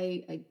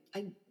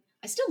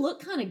look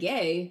kind of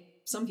gay.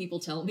 Some people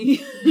tell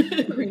me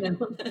every now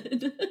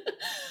and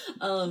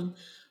then.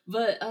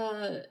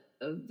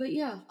 But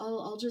yeah,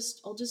 I'll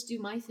just do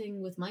my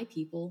thing with my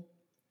people.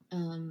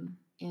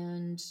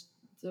 And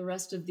the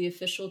rest of the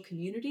official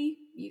community,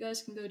 you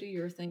guys can go do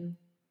your thing.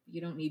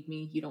 You don't need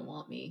me. You don't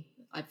want me.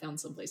 I found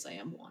someplace I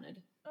am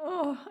wanted.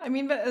 Oh, I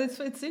mean, but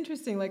it's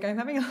interesting. Like, I'm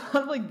having a lot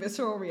of like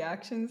visceral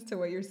reactions to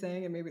what you're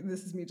saying, and maybe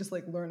this is me just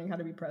like learning how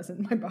to be present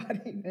in my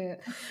body.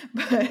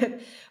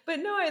 But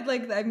no,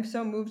 I'm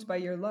so moved by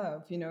your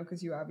love,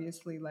 because you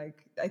obviously,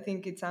 like, I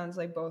think it sounds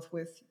like both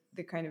with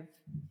the kind of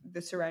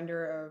the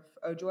surrender of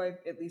Oh Joy,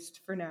 at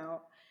least for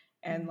now,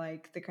 and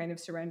like the kind of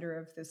surrender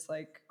of this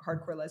like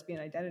hardcore lesbian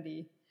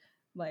identity,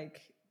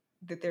 like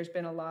that there's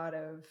been a lot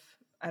of,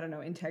 I don't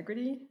know,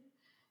 integrity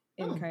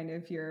in kind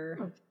of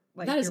your,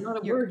 like, that is not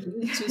a word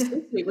you to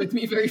associate with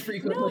me very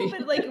frequently. No,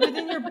 but like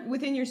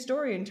within your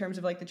story, in terms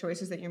of like the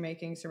choices that you're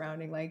making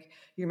surrounding like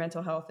your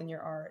mental health and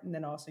your art, and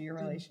then also your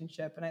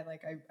relationship, and I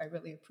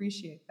really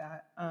appreciate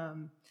that.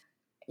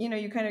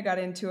 You kind of got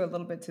into a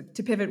little bit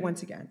to pivot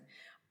once again.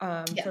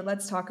 So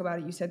let's talk about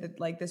it. You said that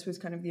like this was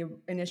kind of the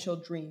initial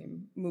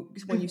dream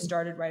when you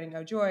started writing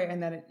Oh Joy,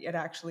 and that it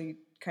actually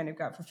kind of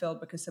got fulfilled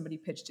because somebody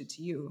pitched it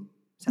to you.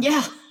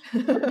 Yeah. I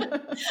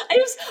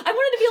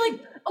wanted to be like,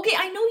 okay,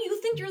 I know you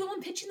think you're the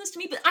one pitching this to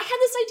me, but I had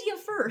this idea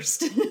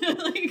first.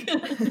 Like,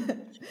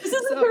 this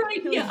isn't your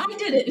idea. I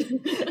did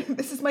it.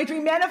 This is my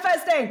dream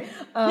manifesting.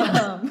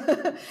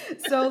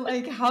 So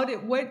like,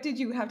 what did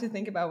you have to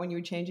think about when you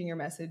were changing your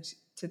message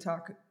to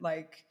talk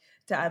like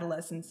to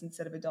adolescents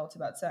instead of adults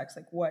about sex?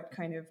 Like, what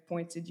kind of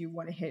points did you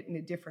want to hit in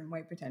a different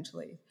way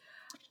potentially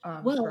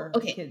for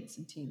kids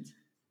and teens?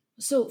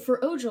 So for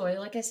Oh Joy,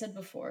 like I said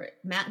before,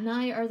 Matt and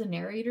I are the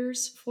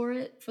narrators for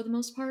it for the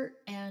most part,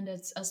 and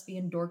it's us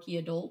being dorky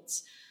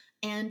adults.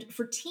 And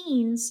for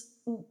teens,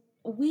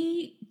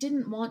 we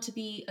didn't want to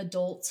be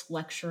adults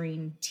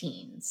lecturing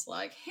teens.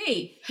 Like,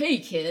 hey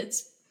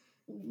kids,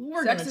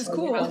 we're sex gonna is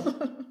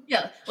cool.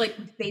 Yeah,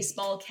 like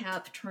baseball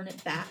cap, turn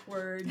it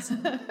backwards.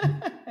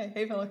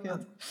 Hey, fellow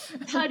kids.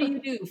 How do you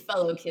do,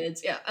 fellow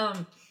kids? Yeah.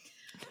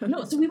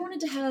 No, so we wanted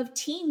to have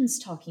teens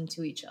talking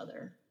to each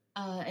other,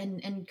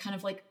 and kind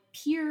of like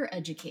peer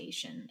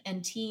education,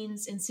 and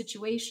teens in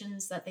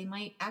situations that they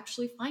might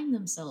actually find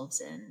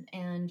themselves in,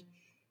 and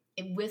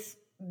with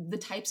the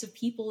types of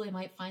people they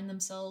might find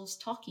themselves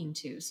talking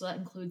to. So that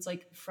includes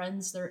like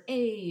friends their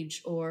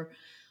age, or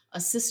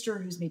a sister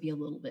who's maybe a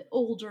little bit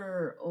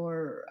older,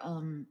 or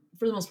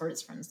for the most part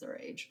it's friends their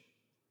age,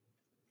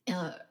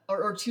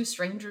 or two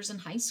strangers in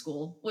high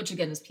school, which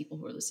again is people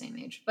who are the same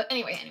age. But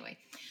anyway,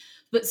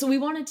 but so we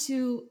wanted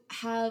to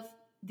have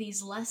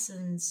these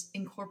lessons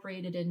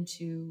incorporated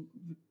into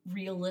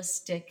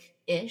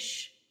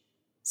realistic-ish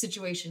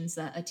situations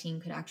that a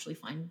teen could actually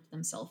find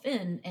themselves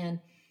in, and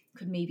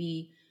could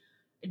maybe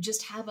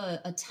just have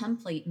a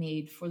template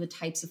made for the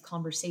types of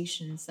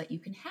conversations that you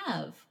can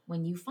have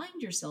when you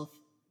find yourself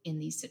in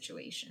these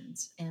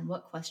situations, and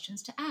what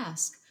questions to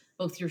ask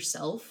both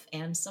yourself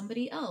and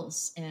somebody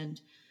else.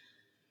 And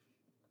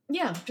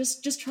yeah,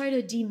 just try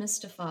to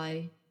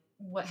demystify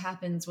what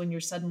happens when you're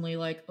suddenly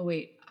like, oh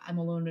wait, I'm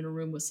alone in a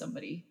room with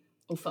somebody.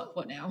 Oh fuck,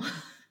 what now?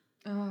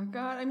 Oh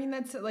God, I mean,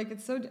 that's like,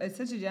 it's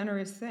such a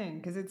generous thing,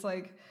 because it's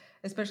like,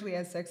 especially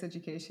as sex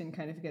education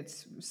kind of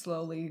gets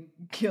slowly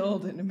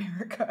killed in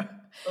America.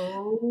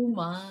 Oh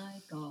my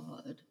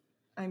God.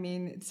 I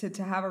mean,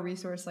 to have a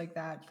resource like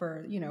that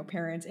for,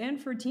 parents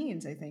and for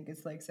teens, I think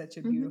it's like such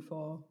a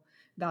beautiful,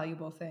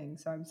 valuable thing.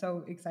 So I'm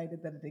so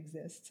excited that it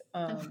exists.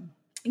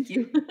 Thank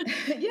you.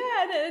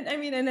 Yeah, and I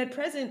mean, and at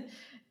present,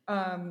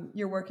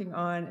 you're working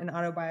on an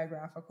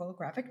autobiographical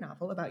graphic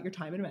novel about your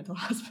time in a mental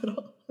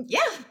hospital.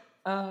 Yeah.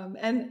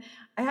 And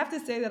I have to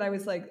say that I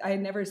was like, I had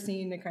never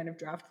seen a kind of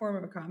draft form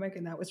of a comic,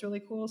 and that was really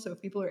cool. So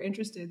if people are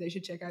interested, they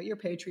should check out your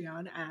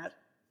Patreon at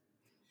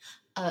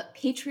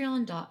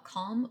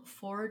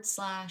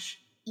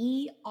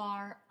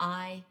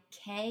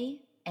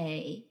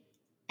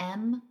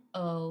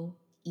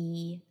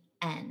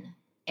patreon.com/ErikaMoen.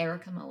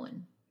 Erika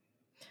Moen.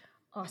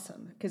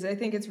 Awesome. Because I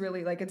think it's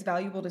really like, it's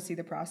valuable to see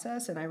the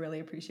process, and I really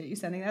appreciate you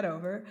sending that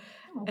over.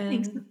 Oh,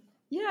 and thanks.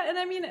 Yeah, and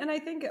I mean, and I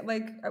think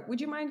like, would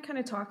you mind kind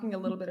of talking a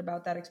little bit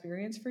about that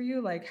experience for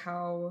you? Like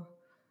how,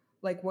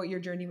 like what your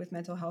journey with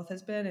mental health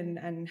has been,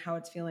 and how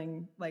it's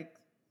feeling like,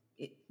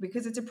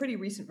 because it's a pretty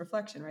recent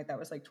reflection, right? That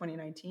was like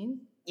 2019.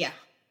 Yeah.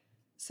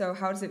 So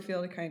how does it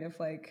feel to kind of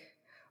like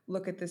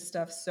look at this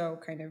stuff so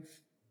kind of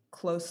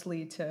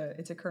closely to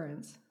its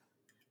occurrence?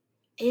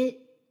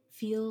 It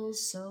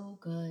feels so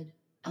good.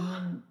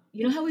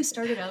 You know how we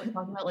started out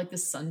talking about like the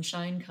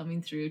sunshine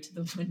coming through to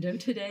the window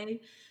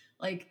today?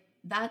 Like,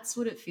 that's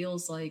what it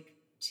feels like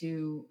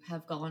to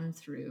have gone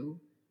through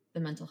the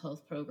mental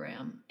health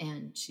program,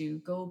 and to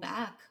go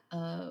back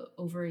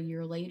over a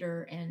year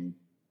later and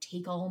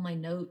take all my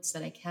notes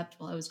that I kept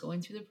while I was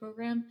going through the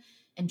program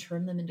and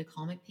turn them into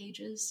comic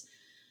pages.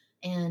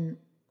 And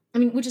I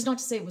mean, which is not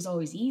to say it was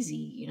always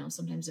easy.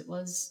 Sometimes it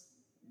was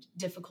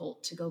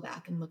difficult to go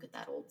back and look at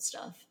that old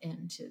stuff,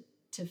 and to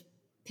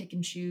pick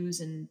and choose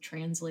and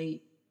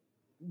translate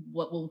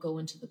what will go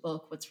into the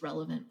book, what's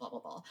relevant, blah, blah,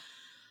 blah.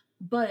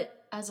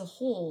 But as a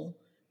whole,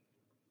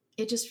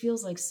 it just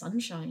feels like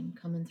sunshine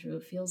coming through.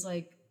 It feels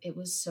like it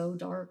was so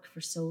dark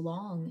for so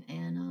long,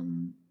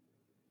 and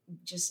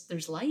just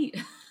there's light.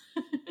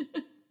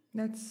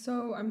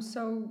 I'm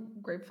so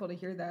grateful to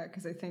hear that,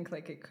 because I think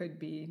like it could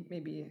be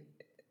maybe,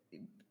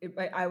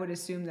 I would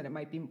assume that it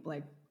might be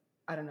like,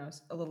 I don't know,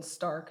 a little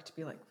stark to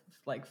be like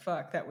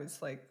fuck, that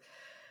was like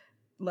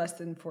less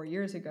than 4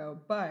 years ago,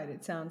 but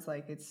it sounds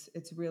like it's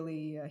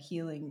really a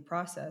healing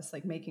process,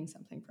 like making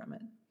something from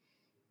it.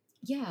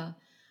 Yeah.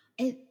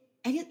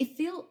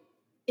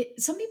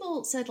 Some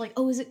people said like,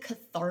 oh, is it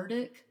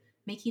cathartic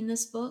making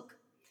this book?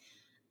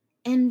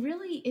 And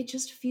really it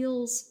just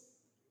feels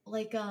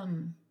like a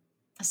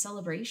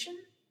celebration.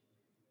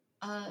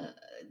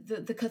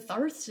 The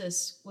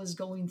catharsis was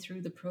going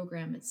through the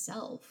program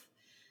itself,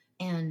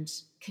 and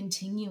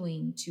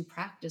continuing to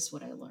practice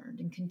what I learned,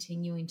 and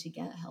continuing to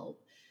get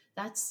help.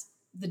 That's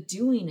the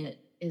doing it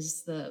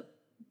is the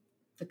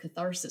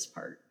catharsis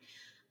part.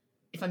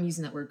 If I'm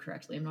using that word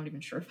correctly, I'm not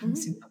even sure if I'm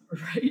using that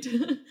word right.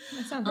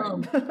 That sounds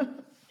right.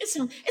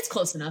 It's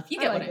close enough.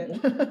 You get I what I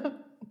mean.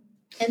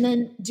 And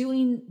then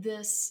doing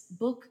this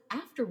book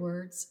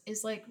afterwards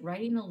is like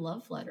writing a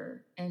love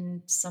letter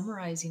and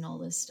summarizing all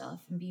this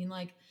stuff and being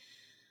like,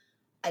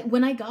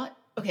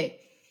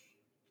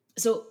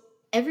 so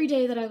every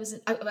day that I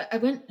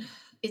went,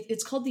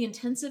 it's called the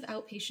Intensive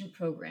Outpatient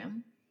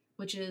Program,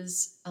 which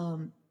is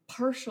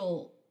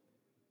partial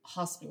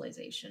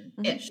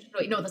hospitalization-ish.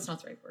 Wait, no, that's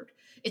not the right word.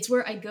 It's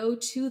where I go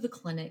to the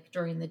clinic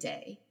during the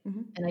day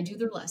and I do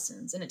their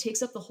lessons, and it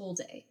takes up the whole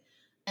day.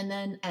 And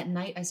then at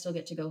night, I still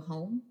get to go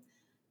home.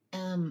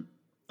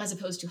 As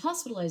opposed to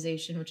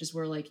hospitalization, which is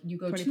where like you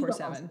go to the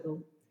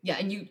hospital. Yeah,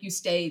 and you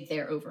stay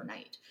there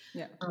overnight.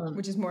 Yeah,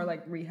 which is more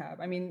like rehab.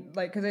 I mean,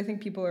 like, because I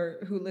think people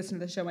who listen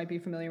to the show might be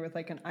familiar with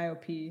like an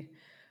IOP,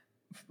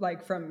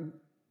 like from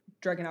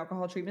drug and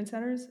alcohol treatment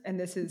centers, and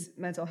this is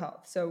mental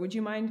health. So would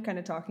you mind kind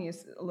of talking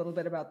us a little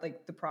bit about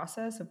like the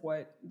process of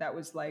what that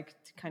was like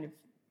to kind of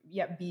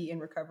be in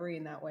recovery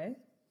in that way?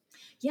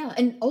 Yeah,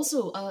 and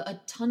also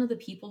a ton of the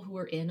people who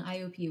were in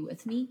IOP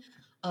with me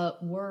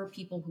were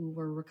people who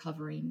were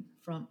recovering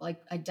from,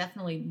 like, I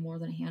definitely more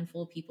than a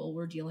handful of people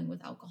were dealing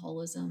with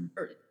alcoholism,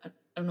 or I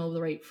don't know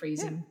the right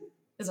phrasing. Yeah.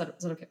 Is that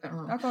okay? I don't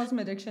know. Alcoholism,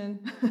 addiction.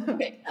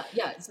 Okay,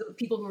 yeah, so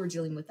people who were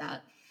dealing with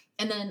that.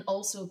 And then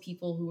also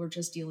people who were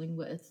just dealing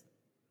with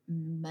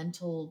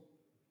mental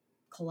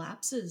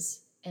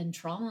collapses and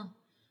trauma.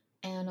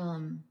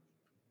 And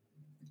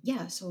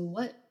yeah, so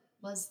what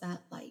was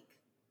that like?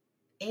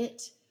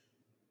 It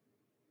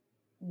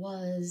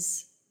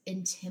was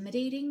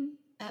intimidating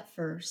at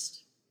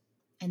first.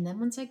 And then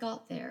once I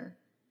got there,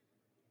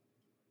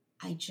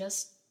 I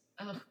just,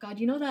 oh God,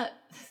 you know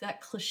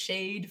that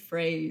cliched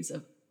phrase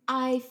of,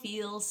 I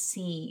feel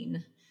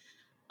seen.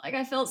 Like,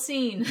 I felt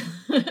seen.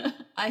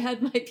 I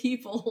had my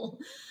people.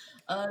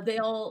 They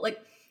all, like,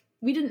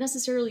 we didn't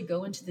necessarily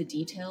go into the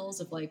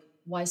details of like,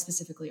 why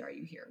specifically are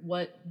you here?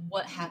 What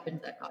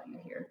happened that got you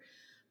here?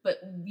 But,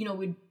 you know,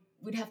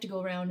 we'd have to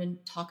go around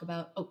and talk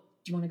about, oh,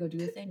 do you want to go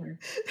do a thing? Or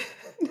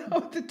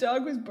no, the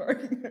dog was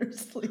barking in her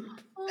sleep.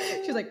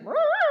 She's like,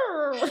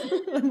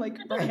 I'm like,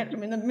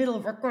 I'm in the middle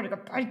of recording a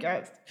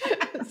podcast.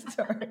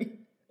 Sorry.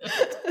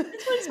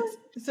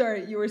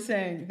 Sorry, you were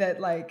saying that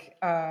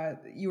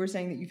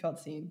you felt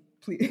seen.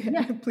 Please,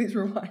 please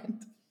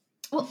rewind.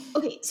 Well,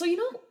 okay, so you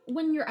know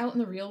when you're out in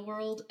the real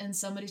world and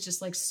somebody's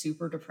just like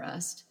super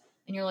depressed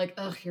and you're like,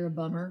 ugh, you're a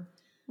bummer.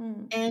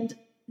 And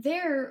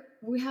there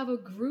we have a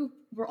group,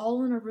 we're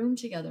all in a room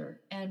together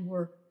and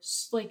we're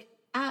like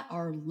at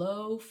our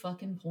low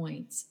fucking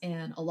points.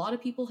 And a lot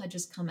of people had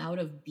just come out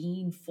of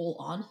being full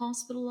on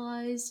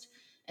hospitalized.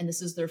 And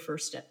this is their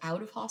first step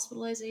out of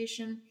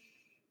hospitalization.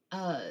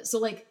 So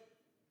like,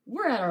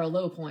 we're at our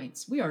low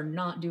points. We are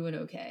not doing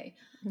okay.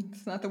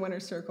 It's not the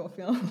winner's circle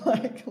feeling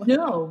like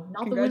no,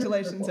 not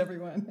congratulations, the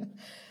everyone.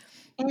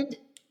 And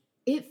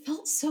it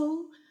felt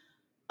so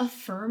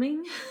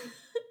affirming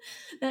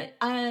that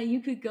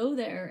you could go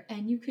there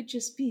and you could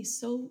just be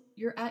so,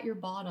 you're at your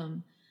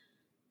bottom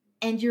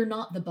and you're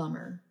not the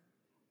bummer.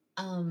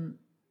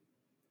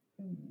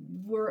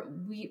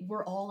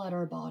 We're all at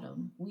our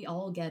bottom. We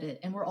all get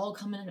it. And we're all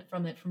coming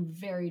from it from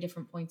very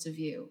different points of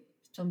view.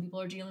 Some people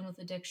are dealing with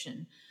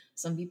addiction.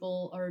 Some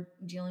people are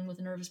dealing with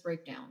a nervous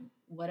breakdown,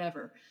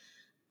 whatever.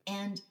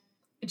 And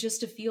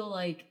just to feel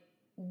like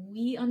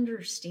we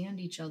understand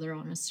each other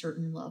on a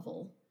certain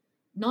level,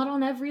 not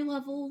on every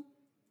level,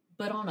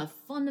 but on a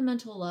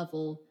fundamental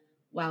level.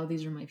 Wow,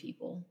 these are my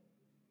people.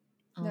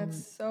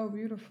 That's so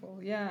beautiful.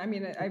 Yeah. I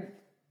mean, I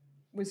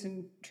was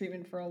in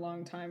treatment for a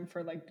long time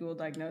for like dual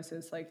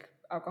diagnosis, like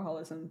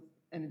alcoholism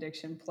and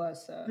addiction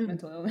plus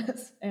mental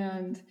illness.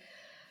 And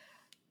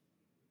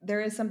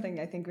there is something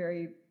I think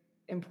very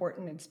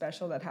important and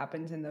special that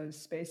happens in those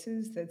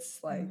spaces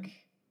that's like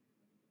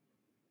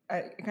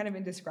kind of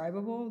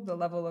indescribable. The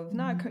level of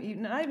not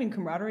even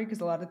camaraderie,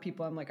 because a lot of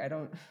people I'm like, I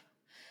don't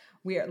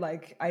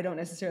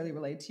necessarily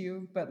relate to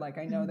you, but like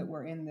I know that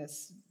we're in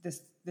this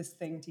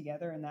thing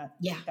together, and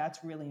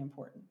that's really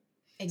important.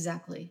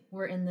 Exactly,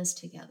 we're in this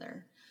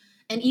together,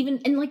 and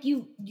like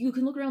you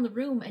can look around the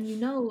room and you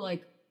know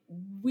like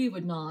we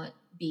would not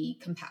be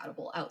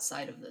compatible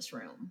outside of this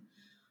room.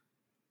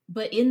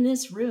 But in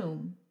this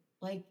room,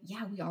 like,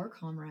 yeah, we are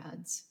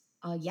comrades.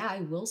 Yeah, I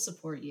will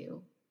support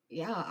you.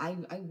 Yeah,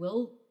 I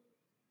will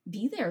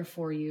be there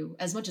for you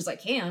as much as I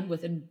can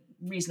within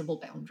reasonable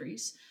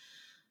boundaries.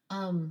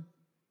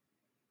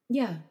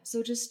 Yeah,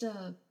 so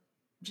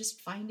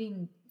just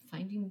finding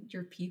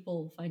your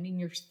people, finding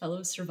your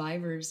fellow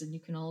survivors, and you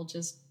can all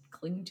just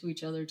cling to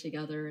each other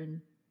together. And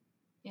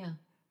yeah.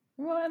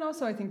 Well, and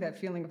also I think that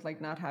feeling of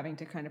like not having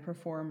to kind of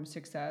perform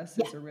success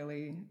is a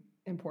really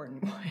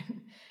important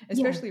one,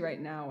 especially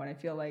right now when I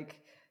feel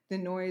like the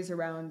noise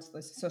around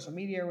social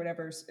media or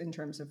whatever in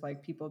terms of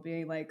like people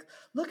being like,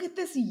 look at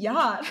this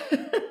yacht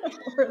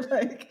or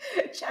like,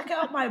 check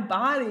out my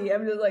body.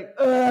 I'm just like,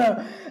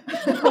 ugh.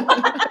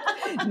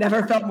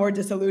 Never felt more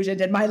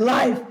disillusioned in my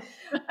life.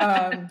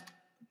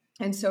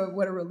 And so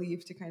what a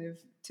relief to kind of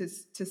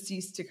to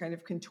cease to kind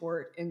of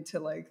contort into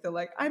like the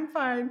like I'm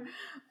fine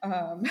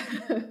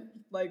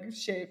like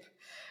shape.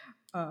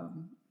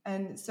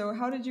 And so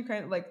how did you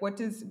kind of like what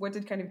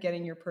did kind of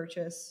getting your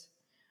purchase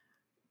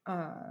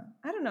I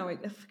don't know,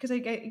 because I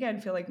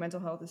again feel like mental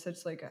health is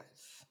such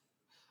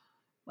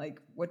like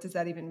what does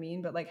that even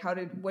mean, but like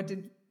what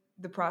did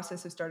the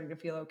process of starting to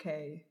feel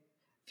okay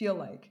feel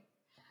like?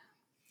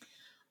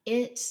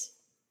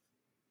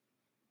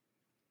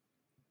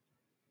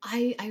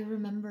 I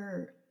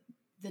remember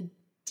the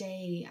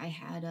day I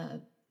had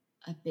a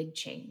big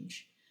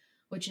change,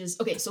 which is,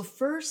 okay, so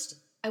first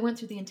I went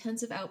through the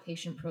intensive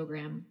outpatient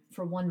program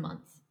for 1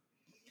 month.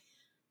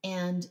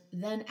 And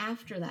then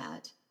after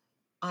that,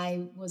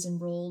 I was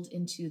enrolled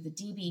into the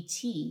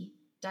DBT,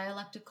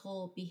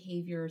 dialectical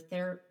behavior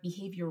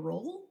therapy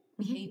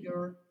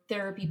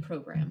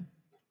program.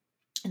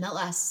 And that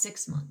lasts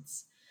 6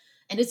 months.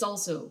 And it's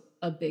also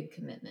a big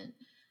commitment.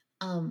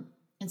 And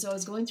so I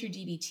was going through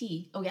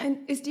DBT. Oh yeah.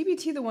 And is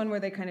DBT the one where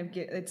they kind of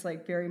get, it's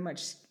like very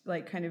much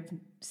like kind of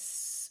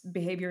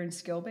behavior and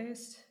skill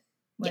based?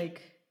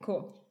 Like, yeah.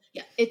 Cool.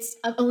 Yeah, it's,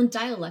 and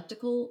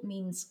dialectical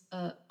means,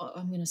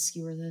 I'm going to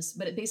skewer this,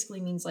 but it basically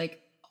means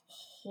like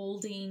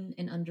holding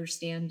and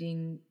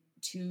understanding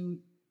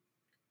two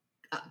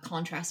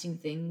contrasting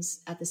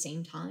things at the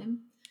same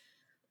time.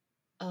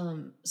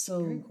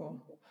 So very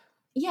cool.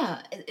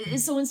 Yeah.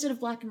 So instead of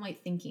black and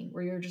white thinking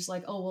where you're just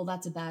like, oh, well,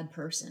 that's a bad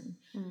person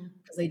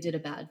because they did a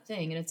bad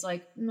thing. And it's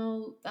like,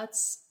 no,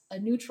 that's a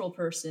neutral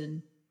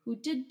person who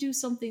did do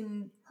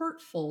something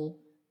hurtful,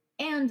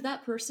 and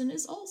that person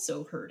is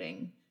also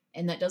hurting.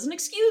 And that doesn't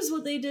excuse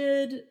what they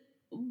did,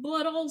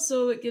 but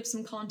also it gives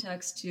some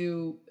context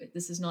to,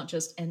 this is not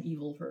just an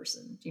evil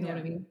person. Do you know what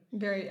I mean?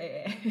 Very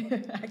AA,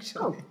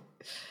 actually.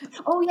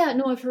 Oh yeah,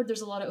 no, I've heard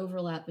there's a lot of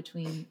overlap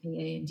between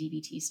AA and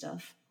DBT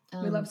stuff.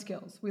 We love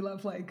skills. We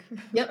love like,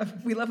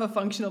 we love a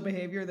functional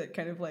behavior that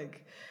kind of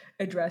like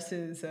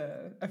addresses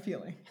a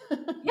feeling.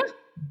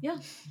 Yeah.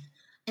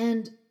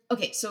 And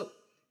okay, so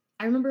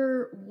I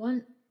remember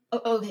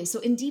so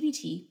in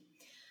DBT,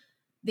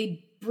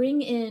 they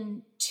bring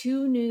in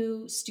 2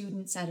 new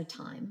students at a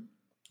time,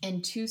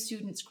 and 2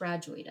 students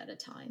graduate at a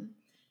time.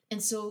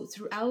 And so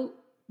throughout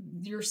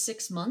your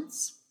 6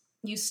 months,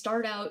 you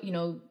start out,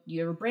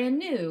 you're brand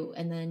new,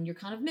 and then you're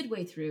kind of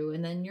midway through,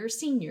 and then you're a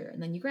senior,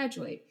 and then you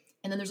graduate.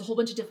 And then there's a whole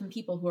bunch of different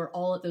people who are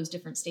all at those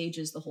different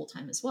stages the whole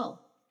time as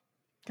well.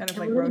 Kind of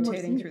like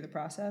rotating through the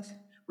process?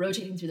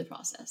 Rotating through the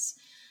process.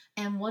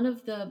 And one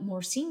of the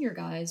more senior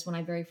guys, when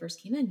I very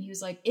first came in, he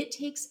was like, it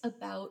takes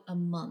about a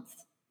month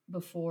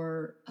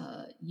before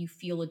you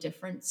feel a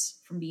difference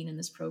from being in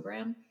this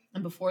program.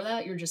 And before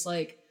that, you're just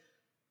like,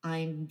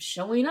 I'm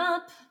showing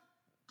up,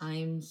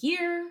 I'm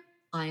here,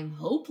 I'm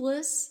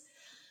hopeless.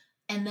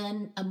 And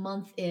then a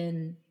month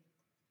in,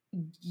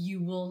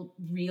 you will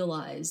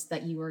realize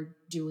that you are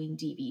doing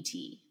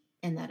DBT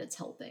and that it's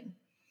helping.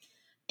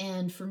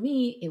 And for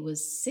me, it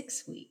was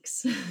 6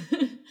 weeks.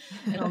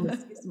 And on the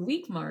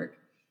 6-week mark,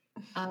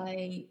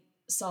 I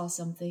saw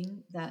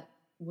something that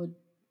would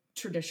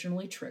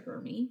traditionally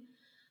trigger me.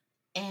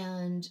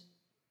 And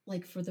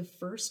like for the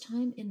first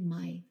time in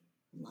my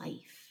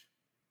life,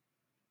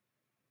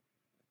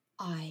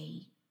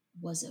 I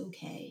was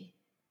okay.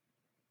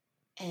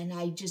 And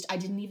I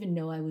didn't even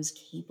know I was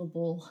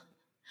capable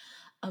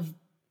of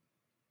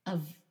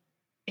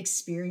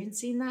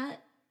experiencing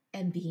that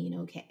and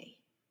being okay.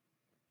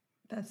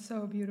 That's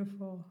so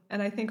beautiful.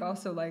 And I think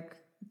also like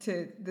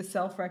to the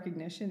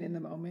self-recognition in the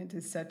moment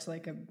is such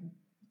like a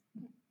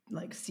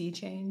sea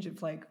change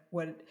of like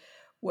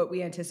what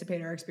we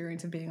anticipate our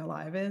experience of being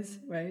alive is,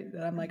 right?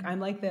 That I'm like, I'm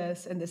like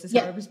this, and this is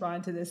how I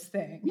respond to this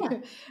thing. Yeah.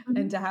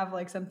 And to have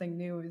like something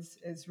new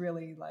is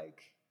really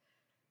like,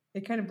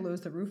 it kind of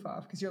blows the roof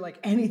off because you're like,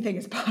 anything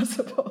is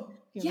possible.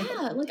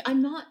 Like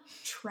I'm not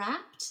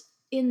trapped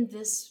in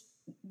this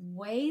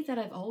way that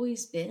I've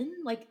always been,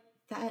 like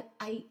that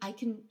I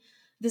can,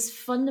 this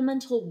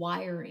fundamental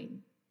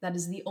wiring that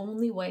is the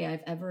only way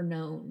I've ever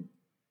known.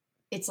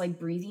 It's like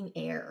breathing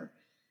air.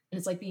 And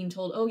it's like being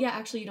told, oh yeah,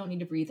 actually you don't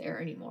need to breathe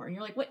air anymore. And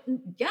you're like, what?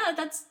 Yeah,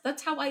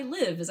 that's how I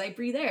live, is I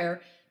breathe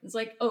air. It's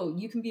like, oh,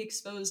 you can be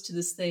exposed to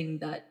this thing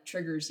that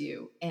triggers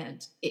you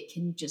and it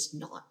can just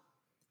not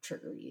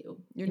trigger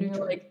you.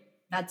 You're like,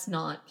 that's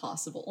not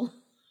possible.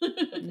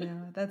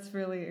 Yeah, that's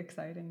really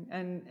exciting.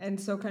 And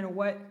so kind of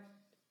what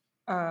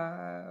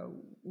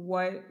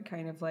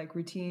kind of like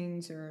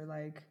routines or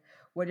like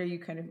what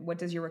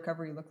does your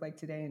recovery look like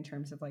today in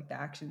terms of like the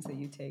actions that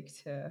you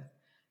take to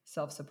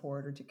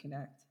self-support or to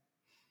connect?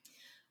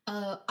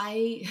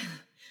 I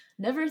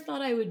never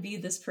thought I would be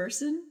this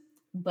person,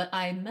 but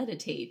I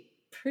meditate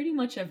pretty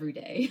much every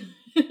day.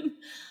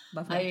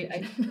 Love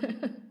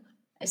meditation.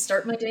 I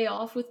start my day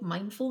off with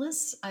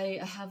mindfulness. I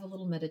have a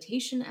little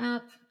meditation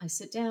app. I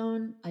sit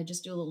down, I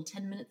just do a little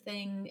 10-minute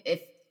thing.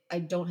 If I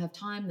don't have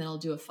time, then I'll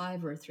do a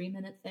 5 or a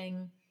 3-minute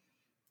thing.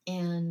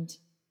 And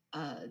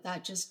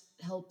that just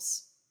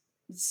helps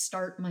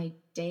start my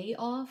day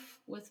off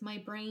with my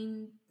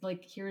brain.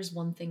 Like, here's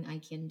one thing I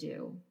can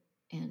do.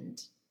 And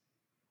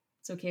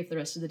it's okay if the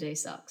rest of the day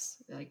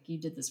sucks. Like, you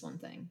did this one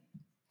thing.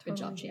 Good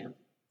job, champ.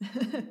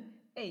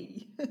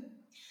 Hey.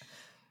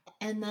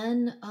 And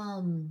then,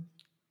 oh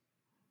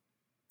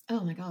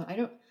my God, I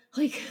don't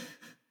like,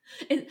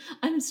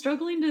 I'm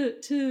struggling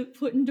to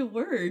put into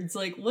words.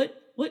 Like,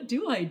 what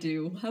do I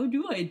do? How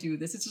do I do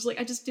this? It's just like,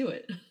 I just do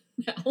it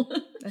now.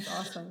 That's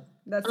awesome.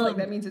 That's like,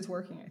 that means it's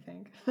working, I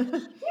think.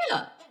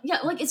 Yeah.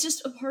 Like, it's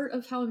just a part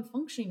of how I'm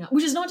functioning now,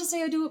 which is not to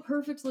say I do it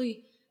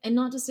perfectly and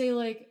not to say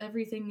like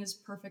everything is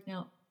perfect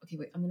now. Okay,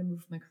 wait, I'm going to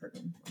move my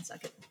curtain 1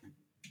 second.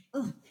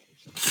 Ugh.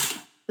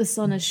 The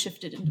sun has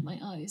shifted into my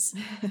eyes.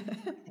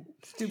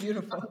 It's too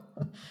beautiful.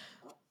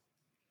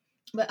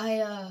 But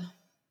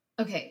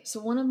okay, so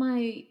one of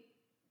my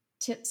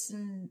tips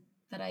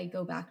that I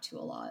go back to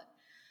a lot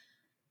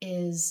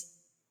is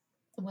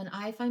when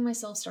I find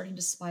myself starting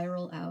to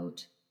spiral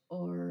out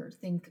or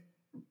think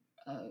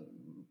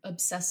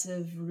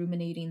obsessive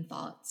ruminating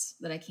thoughts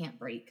that I can't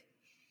break.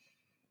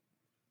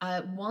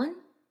 One,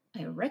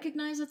 I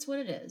recognize that's what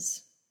it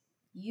is.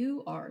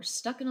 You are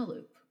stuck in a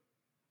loop.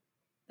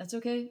 That's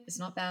okay. It's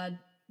not bad.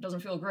 It doesn't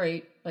feel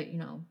great, but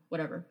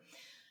whatever.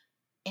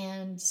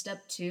 And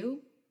step two,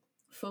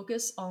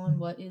 focus on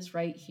what is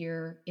right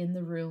here in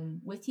the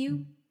room with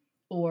you,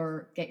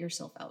 or get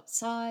yourself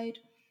outside.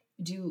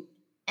 Do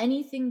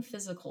anything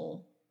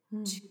physical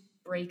to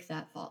break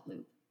that thought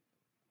loop.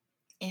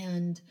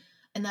 And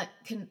that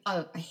can,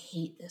 I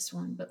hate this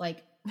one, but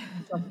like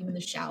jumping in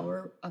the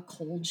shower, a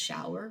cold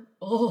shower.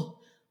 Oh,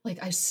 like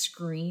I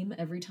scream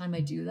every time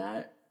I do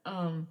that.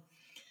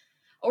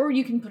 Or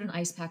you can put an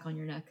ice pack on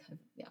your neck.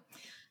 Yeah.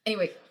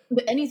 Anyway,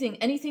 but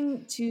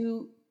anything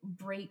to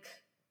break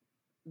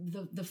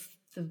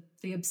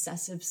the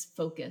obsessive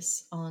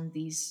focus on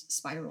these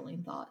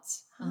spiraling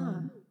thoughts.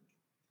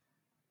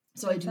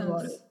 So that I do a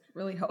lot of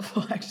really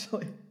helpful,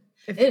 actually.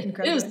 It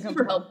was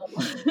super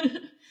helpful.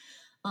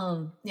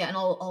 Yeah, and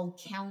I'll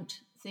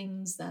count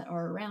things that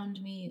are around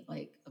me.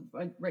 Like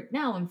right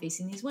now, I'm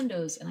facing these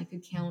windows, and I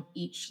could count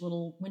each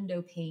little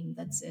window pane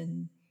that's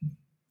in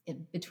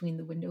between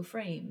the window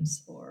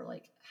frames, or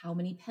like how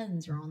many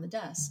pens are on the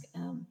desk.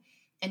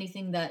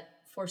 Anything that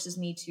forces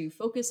me to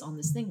focus on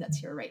this thing that's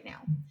here right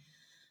now.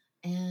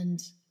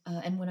 And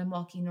when I'm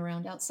walking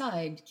around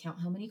outside, count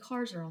how many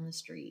cars are on the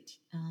street.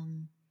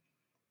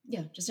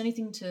 Yeah, just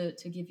anything to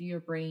give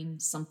your brain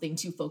something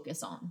to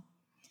focus on.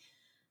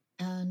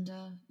 And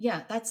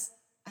yeah,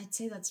 I'd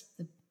say that's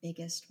the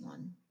biggest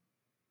one.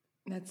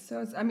 That's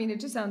so, I mean,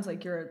 it just sounds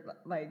like you're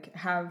like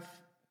have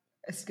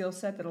a skill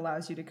set that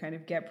allows you to kind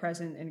of get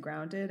present and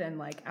grounded and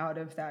like out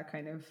of that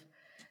kind of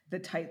the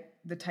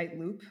tight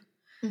loop.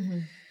 Mm-hmm.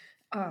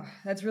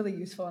 That's really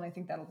useful. And I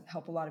think that'll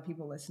help a lot of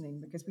people listening,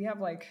 because we have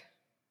like,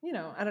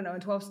 I don't know, in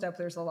 12-step,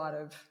 there's a lot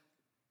of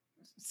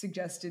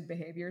suggested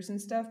behaviors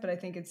and stuff, but I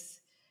think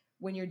it's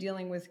when you're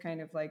dealing with kind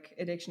of like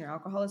addiction or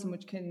alcoholism,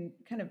 which can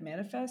kind of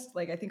manifest,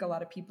 like I think a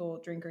lot of people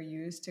drink or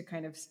use to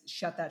kind of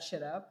shut that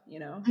shit up,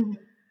 Mm-hmm.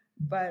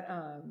 But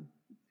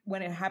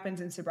when it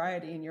happens in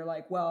sobriety and you're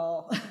like,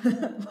 well,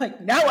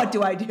 like now what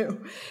do I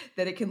do?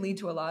 That it can lead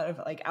to a lot of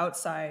like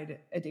outside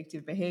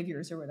addictive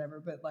behaviors or whatever.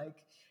 But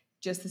like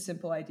just the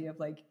simple idea of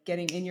like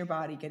getting in your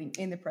body, getting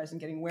in the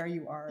present, getting where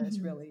you are, mm-hmm. is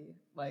really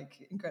like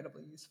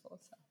incredibly useful.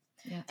 So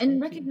yeah,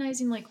 and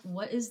recognizing like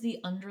what is the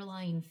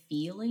underlying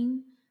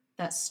feeling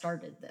that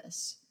started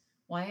this?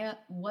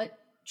 What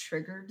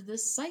triggered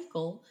this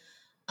cycle?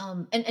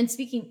 And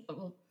speaking,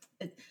 well,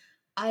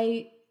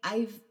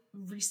 I've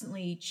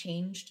recently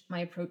changed my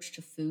approach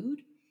to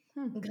food,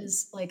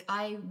 because like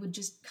I would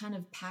just kind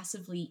of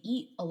passively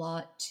eat a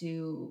lot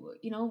to,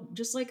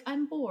 just like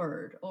I'm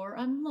bored or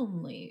I'm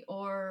lonely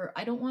or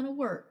I don't want to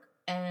work.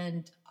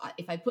 And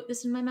if I put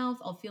this in my mouth,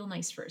 I'll feel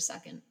nice for a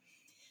second.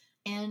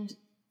 And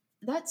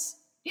that's,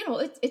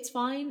 it's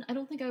fine. I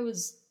don't think I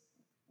was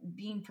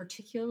being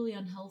particularly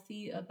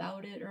unhealthy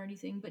about it or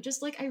anything, but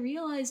just like I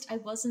realized I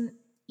wasn't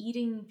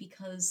eating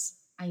because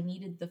I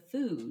needed the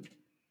food.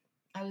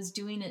 I was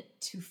doing it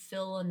to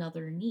fill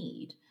another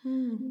need.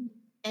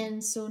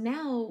 And so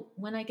now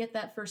when I get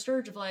that first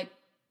urge of like,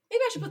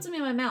 maybe I should put something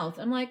in my mouth,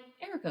 I'm like,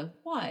 Erika,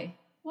 why?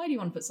 Why do you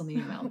want to put something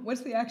in your mouth?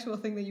 What's the actual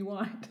thing that you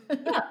want?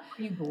 Yeah.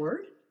 Are you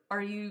bored?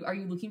 Are you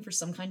looking for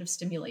some kind of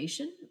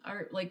stimulation?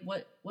 Or like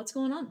what's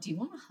going on? Do you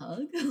want a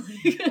hug?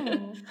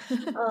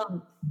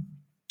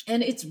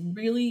 And it's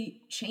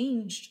really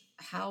changed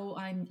how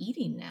I'm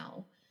eating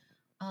now.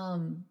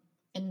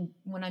 And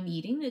when I'm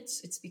eating,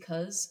 it's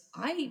because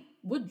I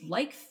would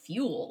like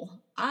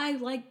fuel. I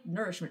like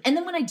nourishment. And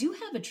then when I do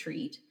have a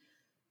treat,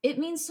 it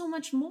means so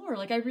much more.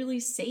 Like I really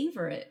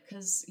savor it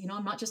because,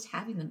 I'm not just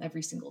having them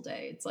every single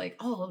day. It's like,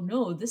 oh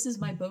no, this is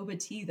my boba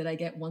tea that I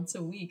get once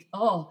a week.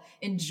 Oh,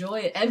 enjoy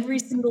it. Every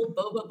single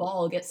boba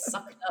ball gets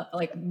sucked up.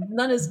 Like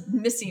none is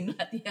missing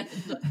at the end.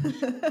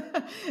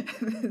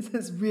 This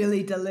is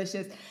really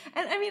delicious.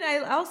 And I mean,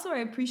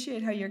 I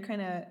appreciate how you're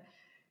kind of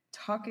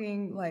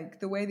talking, like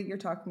the way that you're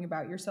talking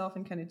about yourself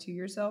and kind of to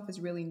yourself is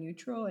really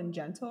neutral and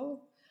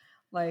gentle.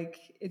 Like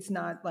it's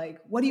not like,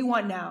 what do you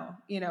want now?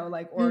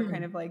 Or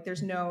kind of like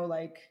there's no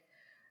like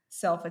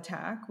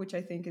self-attack, which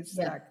I think is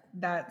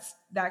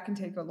that can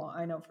take a long,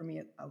 I know for me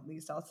at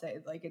least, I'll say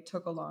like it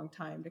took a long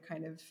time to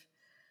kind of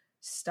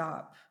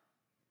stop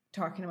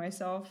talking to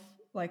myself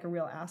like a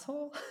real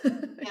asshole.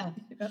 Yeah.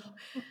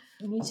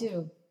 Me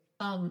too.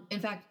 In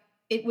fact,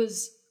 it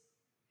was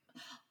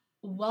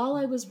while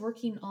I was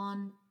working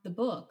on the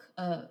book,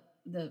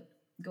 the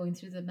going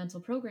through the mental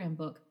program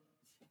book,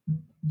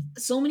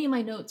 so many of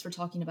my notes were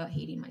talking about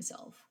hating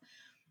myself.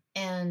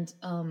 And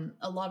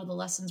a lot of the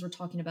lessons were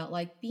talking about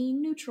like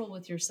being neutral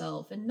with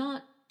yourself and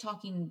not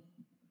talking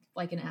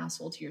like an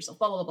asshole to yourself,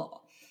 blah, blah, blah, blah.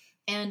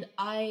 And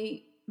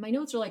my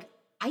notes are like,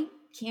 I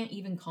can't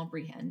even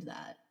comprehend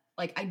that.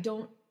 Like, I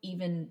don't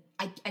even,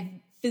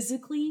 I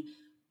physically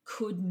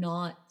could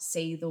not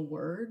say the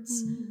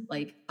words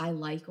like I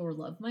like or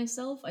love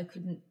myself. I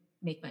couldn't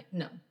make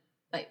no,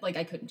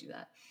 I couldn't do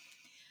that.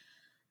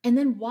 And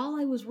then while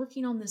I was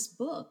working on this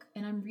book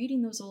and I'm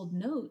reading those old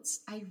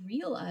notes, I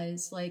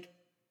realized like,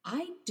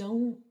 I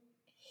don't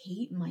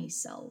hate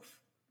myself.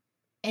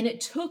 And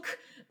it took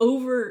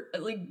over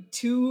like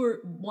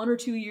 1 or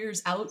 2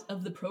 years out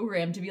of the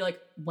program to be like,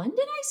 when did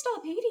I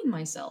stop hating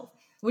myself?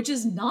 Which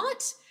is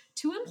not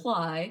to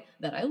imply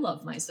that I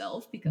love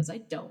myself, because I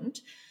don't.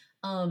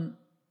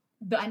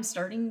 But I'm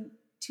starting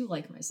to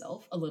like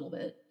myself a little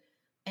bit.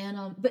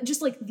 And but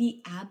just like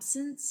the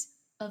absence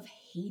of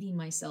hating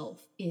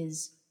myself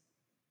is,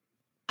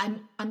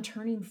 I'm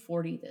turning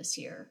 40 this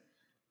year.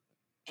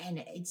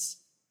 And it's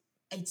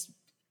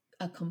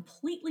a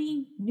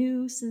completely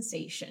new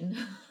sensation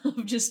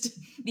of just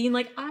being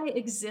like, I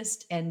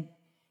exist, and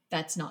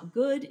that's not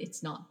good.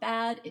 It's not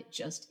bad. It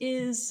just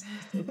is.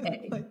 It's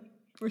okay. Like,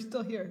 we're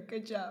still here.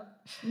 Good job.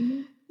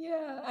 Mm-hmm.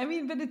 Yeah. I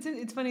mean, but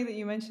it's funny that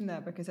you mentioned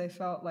that, because I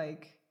felt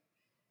like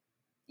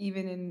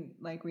even in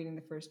like reading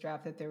the first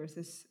draft that there was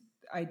this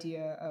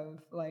idea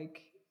of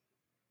like,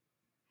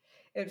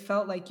 it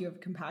felt like you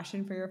have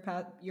compassion for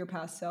your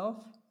past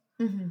self.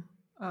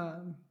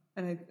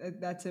 And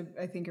that's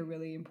I think a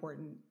really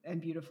important and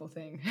beautiful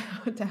thing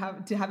to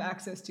have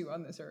access to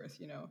on this earth,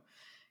 you know,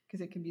 because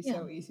it can be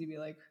so easy to be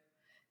like,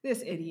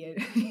 this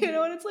idiot, you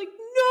know, and it's like,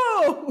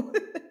 no,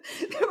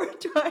 they were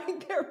trying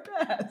their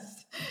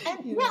best. And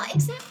yeah,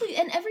 exactly.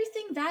 And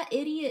everything that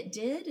idiot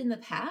did in the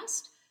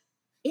past,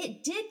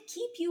 it did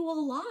keep you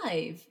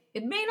alive.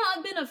 It may not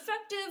have been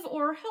effective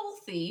or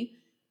healthy,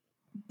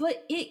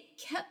 but it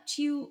kept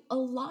you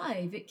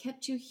alive. It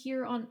kept you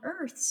here on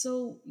Earth.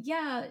 So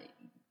yeah,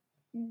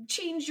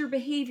 change your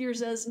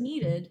behaviors as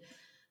needed,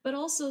 but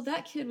also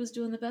that kid was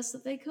doing the best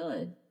that they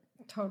could.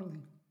 Totally.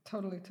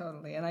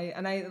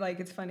 And I like,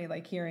 it's funny,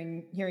 like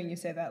hearing you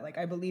say that, like,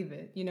 I believe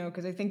it, you know,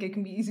 because I think it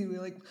can be easily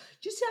like,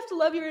 just have to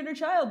love your inner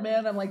child,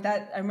 man. I'm like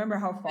that. I remember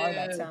how far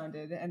that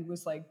sounded and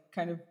was like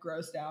kind of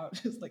grossed out,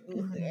 just like,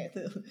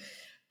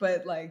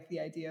 but like the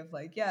idea of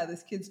like, yeah,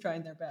 this kid's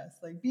trying their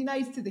best. Like, be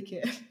nice to the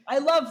kid. I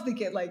love the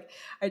kid. Like,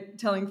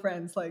 telling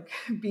friends, like,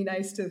 be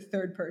nice to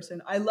third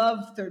person. I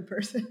love third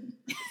person.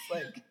 It's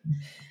like,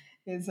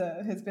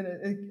 has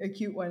been a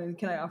cute one, and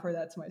can I offer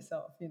that to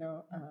myself, you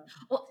know?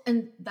 Well,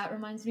 and that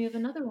reminds me of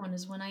another one,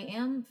 is when I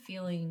am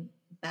feeling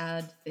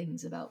bad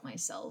things about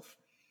myself,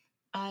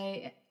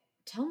 I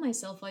tell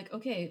myself like,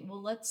 okay,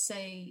 well, let's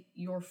say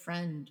your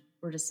friend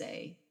were to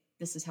say,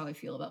 this is how I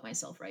feel about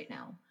myself right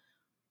now.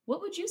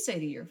 What would you say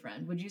to your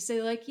friend? Would you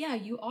say like, yeah,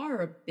 you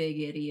are a big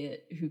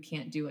idiot who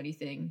can't do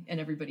anything and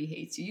everybody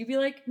hates you? You'd be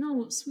like,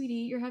 no, sweetie,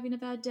 you're having a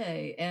bad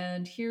day.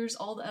 And here's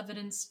all the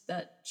evidence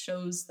that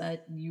shows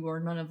that you are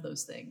none of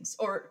those things.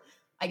 Or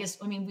I guess,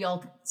 I mean, we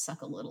all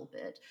suck a little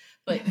bit,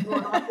 but you're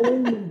not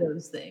only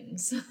those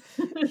things.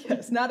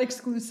 Yes, not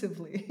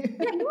exclusively.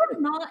 Yeah, you are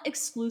not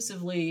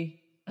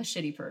exclusively a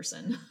shitty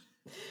person.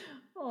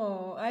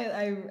 Oh,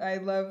 I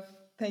love,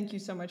 thank you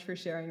so much for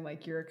sharing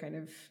like your kind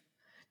of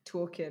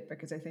toolkit,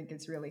 because I think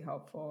it's really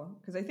helpful,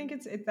 because I think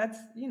that's,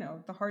 you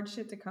know, the hard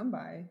shit to come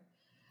by.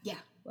 Yeah.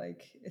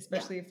 Like,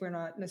 especially if we're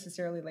not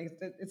necessarily like,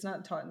 it's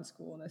not taught in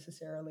school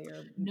necessarily,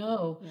 or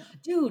no. Yeah.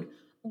 Dude,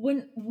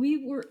 when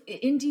we were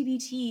in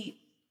DBT,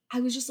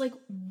 I was just like,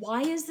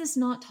 why is this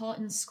not taught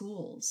in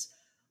schools?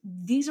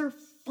 These are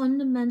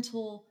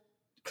fundamental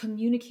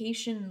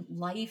communication,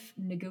 life,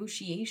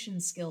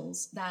 negotiation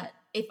skills that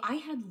if I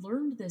had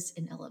learned this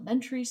in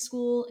elementary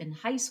school, in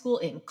high school,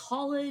 in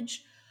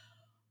college,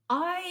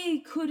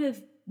 I could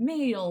have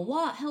made a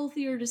lot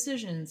healthier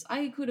decisions.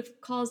 I could have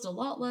caused a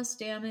lot less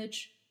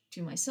damage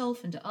to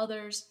myself and to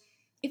others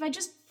if I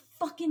just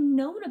fucking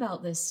known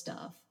about this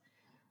stuff.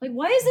 Like,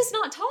 why is this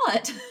not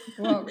taught?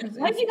 Well,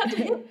 why do you have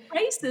to hit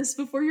crisis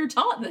before you're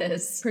taught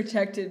this?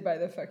 Protected by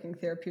the fucking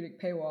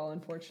therapeutic paywall,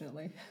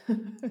 unfortunately.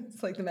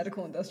 It's like the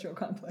medical industrial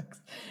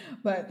complex.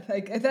 But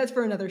like, that's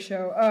for another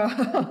show.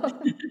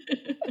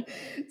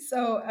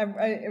 So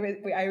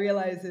I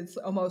realize it's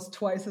almost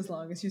twice as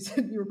long as you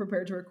said you were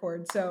prepared to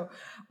record. So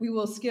we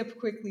will skip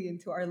quickly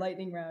into our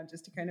lightning round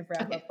just to kind of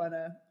wrap up on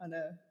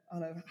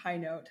a high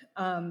note.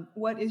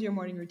 What is your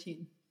morning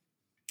routine?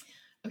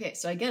 Okay,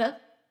 so I get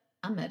up,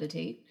 I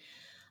meditate.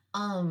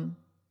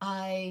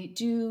 I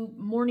do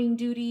morning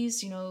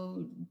duties, you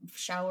know,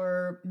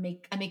 shower,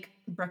 I make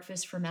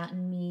breakfast for Matt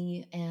and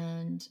me,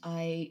 and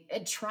I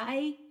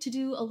try to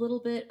do a little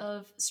bit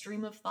of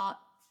stream of thought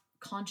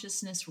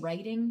consciousness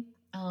writing,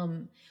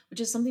 which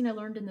is something I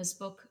learned in this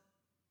book.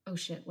 Oh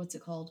shit, what's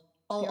it called?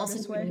 I'll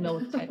send you an email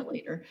with the title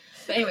later.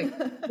 But anyway,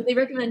 they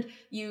recommend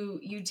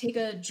you take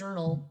a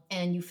journal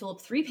and you fill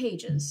up 3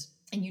 pages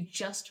and you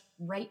just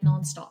write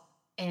nonstop.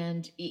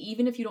 And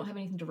even if you don't have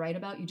anything to write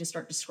about, you just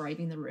start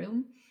describing the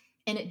room,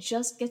 and it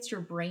just gets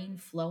your brain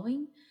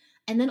flowing.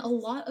 And then a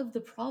lot of the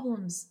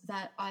problems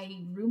that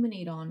I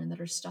ruminate on and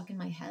that are stuck in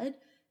my head,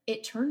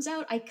 it turns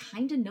out I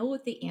kind of know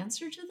what the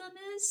answer to them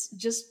is,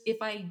 just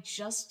if I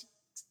just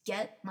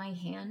get my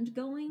hand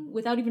going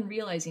without even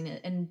realizing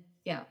it. And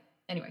yeah,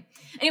 anyway,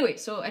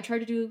 so I try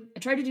to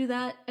do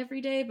that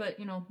every day, but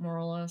more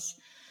or less.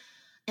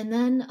 And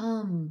then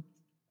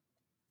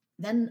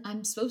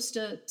I'm supposed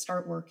to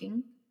start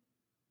working.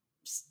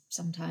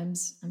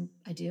 Sometimes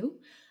I do.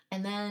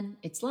 And then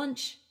it's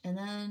lunch, and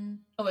then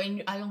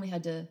and I only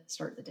had to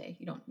start the day.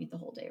 You don't need the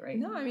whole day, right?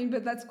 No, I mean,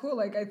 but that's cool.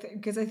 Like,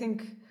 because I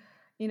think,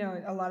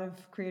 a lot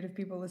of creative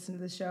people listen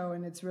to the show,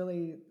 and it's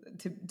really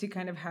to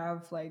kind of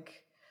have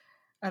like,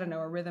 I don't know,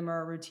 a rhythm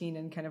or a routine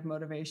and kind of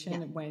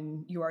motivation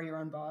when you are your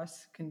own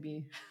boss can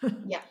be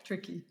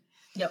tricky.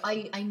 No,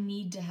 I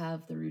need to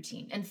have the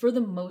routine. And for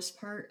the most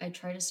part, I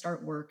try to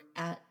start work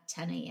at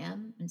 10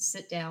 a.m. and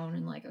sit down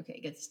and like,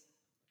 okay,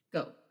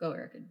 go,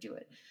 Erika, do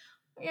it.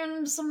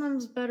 And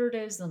sometimes better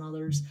days than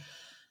others.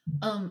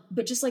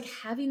 But just like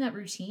having that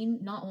routine,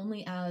 not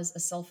only as a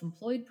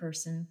self-employed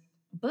person,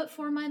 but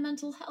for my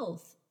mental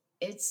health,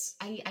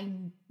 I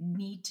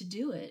need to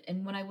do it.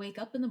 And when I wake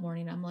up in the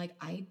morning, I'm like,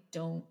 I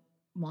don't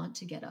want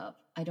to get up.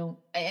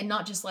 And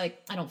not just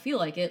like, I don't feel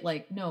like it.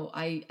 Like, no,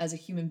 as a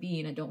human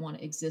being, I don't want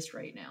to exist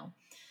right now.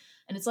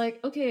 And it's like,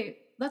 okay,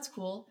 that's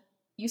cool.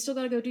 You still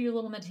got to go do your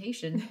little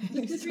meditation.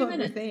 You 3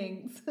 minutes.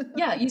 Things.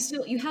 Yeah,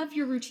 you have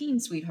your routine,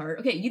 sweetheart.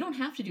 Okay, you don't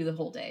have to do the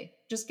whole day.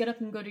 Just get up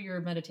and go do your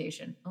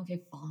meditation.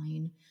 Okay,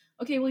 fine.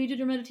 Okay, well, you did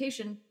your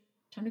meditation.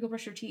 Time to go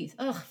brush your teeth.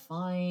 Ugh,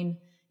 fine.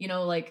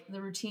 Like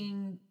the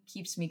routine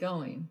keeps me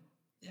going.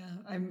 Yeah,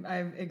 I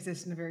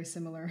exist in a very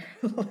similar,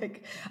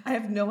 like, I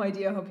have no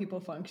idea how people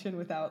function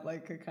without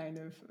like a kind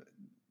of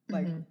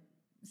like,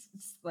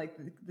 like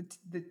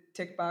the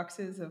tick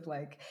boxes of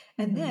like,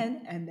 and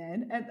then, and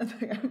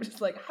I'm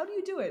just like, how do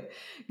you do it?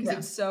 Because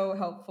it's so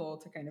helpful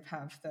to kind of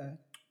have the,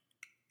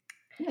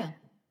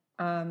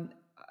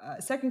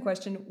 second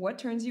question, what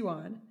turns you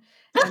on?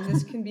 And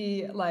this can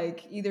be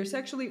like either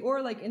sexually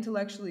or like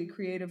intellectually,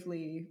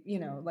 creatively,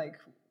 like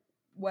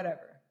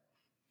whatever.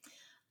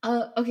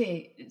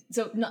 Okay,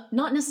 so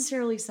not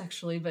necessarily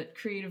sexually, but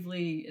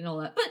creatively and all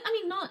that. But I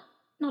mean,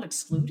 not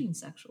excluding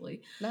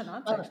sexually. Not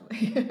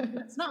sexually.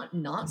 It's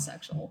not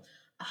sexual.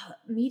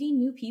 Meeting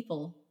new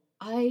people.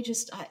 I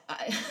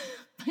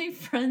my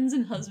friends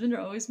and husband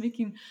are always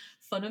making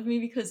fun of me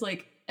because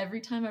like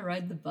every time I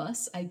ride the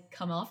bus, I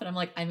come off and I'm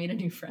like, I made a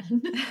new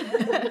friend.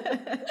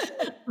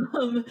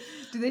 Do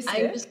they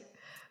stick?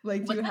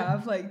 Do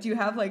you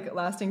have like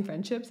lasting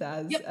friendships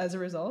as a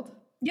result?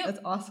 Yep. That's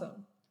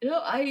awesome.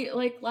 I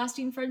like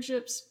lasting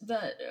friendships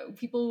that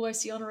people who I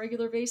see on a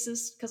regular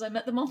basis because I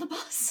met them on the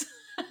bus.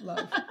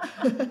 Love.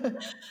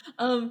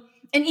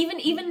 And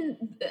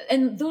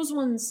even those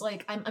ones,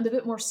 like I'm a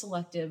bit more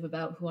selective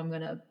about who I'm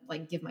gonna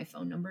like give my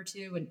phone number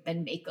to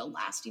and make a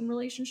lasting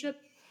relationship.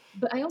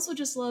 But I also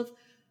just love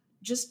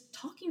just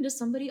talking to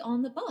somebody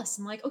on the bus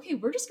and like, okay,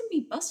 we're just gonna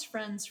be best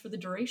friends for the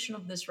duration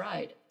of this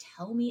ride.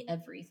 Tell me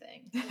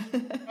everything.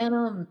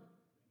 And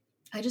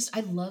I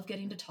love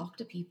getting to talk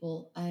to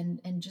people and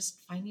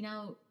just finding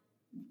out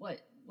what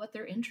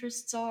their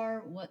interests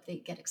are, what they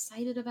get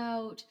excited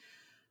about.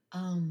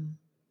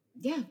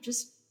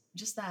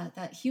 Just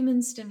that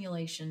human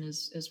stimulation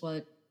is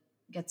what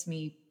gets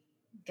me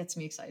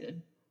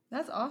excited.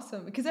 That's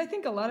awesome. Because I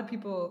think a lot of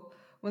people,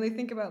 when they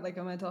think about like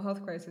a mental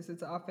health crisis,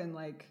 it's often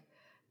like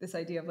this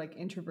idea of like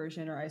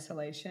introversion or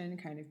isolation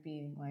kind of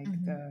being like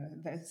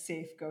the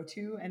safe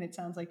go-to. And it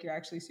sounds like you're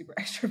actually super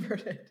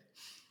extroverted.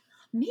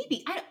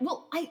 Maybe.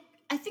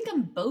 I think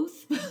I'm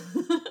both.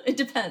 It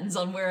depends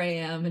on where I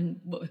am and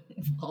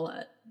all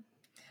that.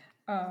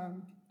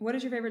 What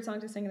is your favorite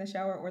song to sing in the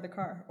shower or the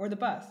car or the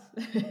bus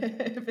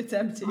if it's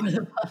empty? Or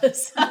the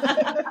bus.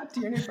 To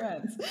your new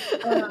friends.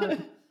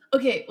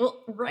 Okay,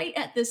 well, right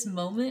at this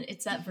moment,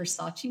 it's that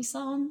Versace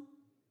song.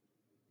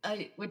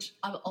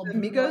 I'll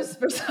Amigos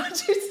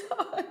Versace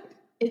song.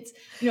 It's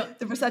the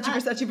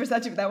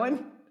Versace, that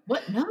one.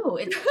 What? No,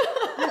 it's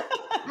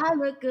I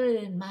look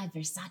good in my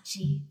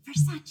Versace.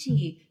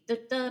 Da,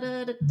 da,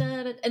 da, da,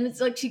 da, da. And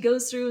it's like she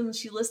goes through and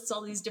she lists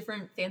all these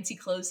different fancy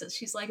clothes that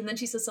she's like, and then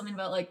she says something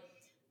about like,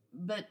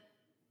 but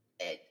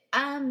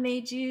I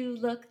made you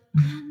look,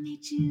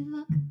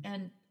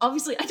 and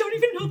obviously I don't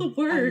even know the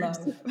words.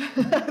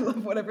 I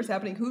love whatever's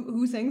happening.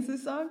 Who sings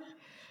this song?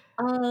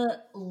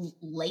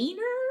 Laner?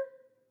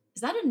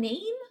 Is that a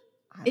name?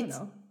 I don't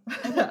know.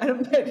 I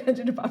don't pay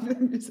attention to popular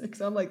music,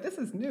 so I'm like, this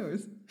is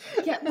news.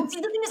 Yeah, well, see,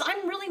 the thing is,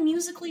 I'm really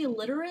musically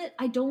illiterate.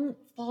 I don't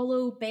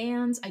follow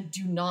bands. I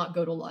do not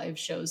go to live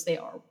shows. They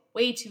are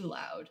way too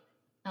loud.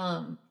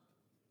 And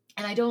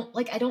I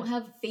don't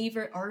have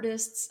favorite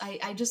artists.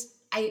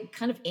 I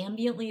kind of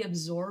ambiently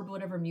absorb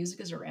whatever music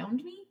is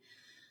around me.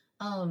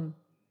 And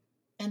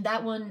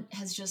that one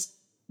has just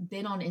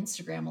been on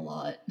Instagram a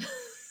lot.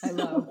 I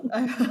love.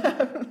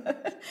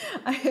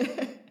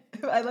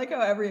 I like how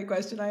every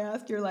question I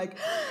ask, you're like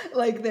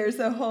there's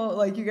a whole,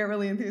 like you get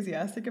really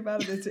enthusiastic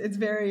about it. It's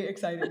very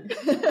exciting.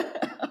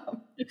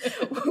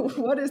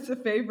 What is the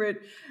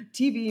favorite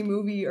TV,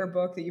 movie, or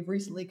book that you've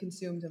recently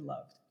consumed and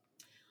loved?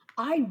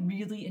 I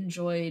really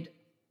enjoyed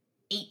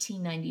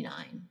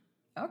 $18.99,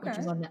 Okay. which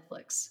was on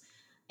Netflix.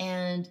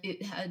 And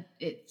it had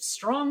its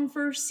strong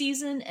first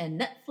season,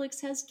 and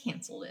Netflix has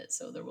canceled it,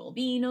 so there will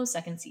be no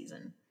second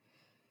season.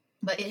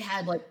 But it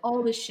had like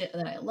all this shit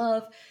that I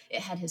love. It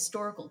had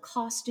historical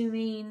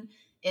costuming,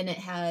 and it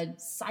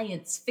had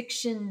science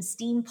fiction,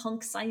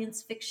 steampunk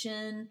science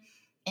fiction,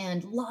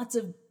 and lots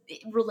of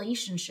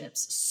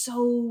relationships.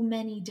 So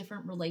many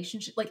different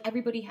relationships. Like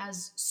everybody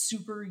has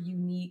super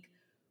unique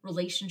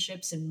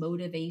relationships and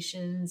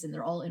motivations, and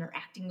they're all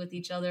interacting with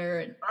each other,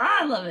 and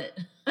I love it.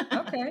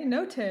 Okay,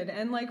 noted.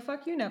 And like,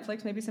 fuck you,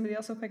 Netflix. Maybe somebody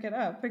else will pick it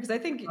up, because I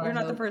think you're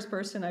not the first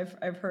person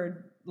I've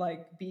heard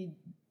like be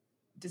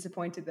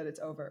disappointed that it's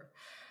over.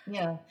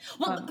 Yeah.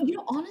 Well,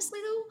 honestly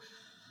though,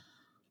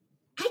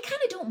 I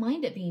kind of don't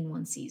mind it being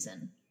one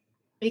season,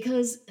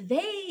 because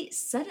they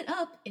set it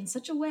up in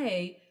such a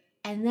way,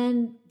 and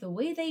then the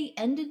way they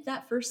ended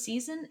that first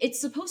season, it's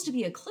supposed to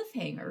be a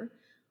cliffhanger,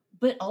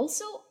 but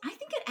also I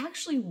think it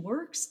actually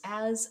works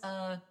as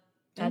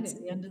that's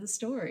the end of the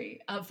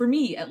story. For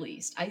me, at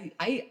least.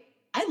 I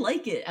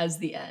like it as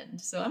the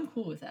end, so I'm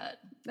cool with that.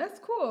 That's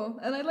cool.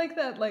 And I like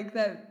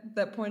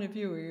that point of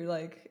view where you're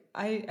like,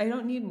 I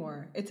don't need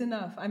more. It's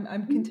enough.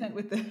 I'm content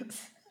with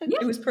this. Yeah.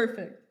 It was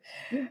perfect.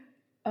 Yeah.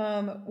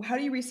 How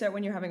do you reset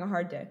when you're having a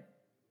hard day?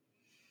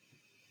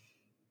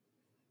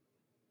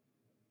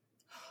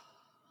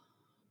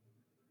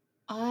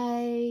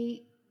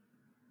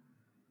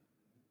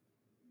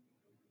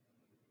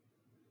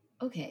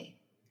 Okay.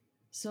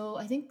 So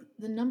I think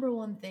the number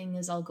one thing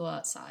is I'll go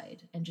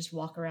outside and just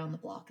walk around the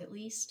block at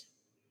least.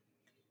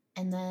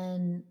 And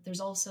then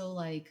there's also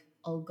like,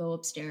 I'll go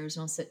upstairs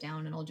and I'll sit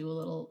down and I'll do a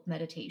little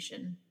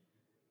meditation.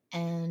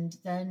 And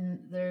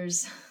then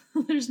there's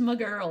my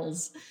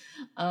girls.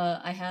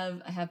 I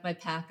have my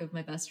pack of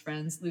my best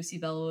friends, Lucy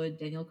Bellwood,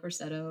 Danielle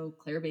Corsetto,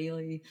 Claire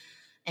Bailey,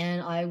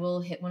 and I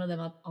will hit one of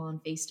them up on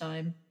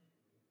FaceTime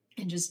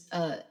and just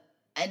and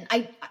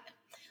I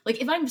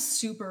like, if I'm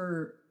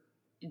super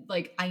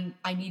like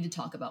I need to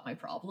talk about my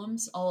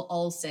problems,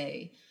 I'll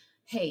say,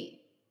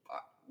 hey,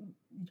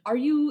 are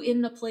you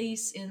in a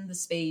place in the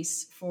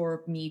space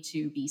for me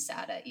to be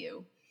sad at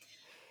you?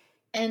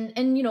 And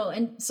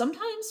and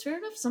sometimes, fair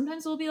enough,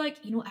 sometimes they'll be like,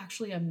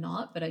 actually I'm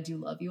not, but I do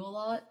love you a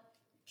lot.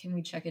 Can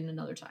we check in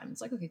another time?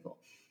 It's like, okay, cool.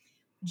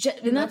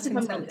 And that's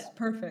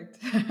perfect.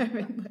 I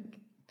mean,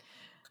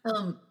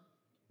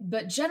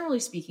 but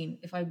generally speaking,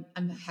 if I'm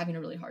having a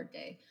really hard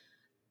day,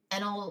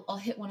 and I'll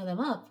hit one of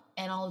them up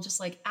and I'll just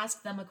like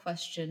ask them a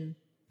question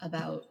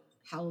about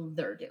how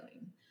they're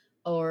doing,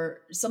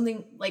 or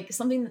something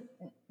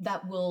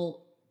that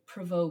will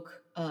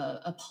provoke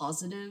a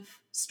positive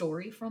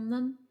story from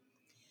them.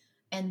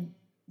 And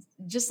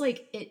just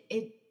like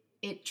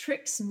it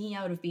tricks me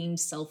out of being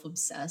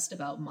self-obsessed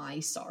about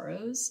my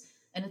sorrows.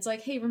 And it's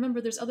like, hey,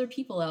 remember, there's other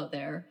people out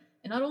there.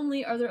 And not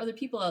only are there other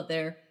people out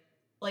there,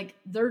 like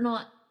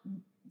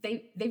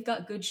they've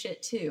got good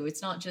shit too.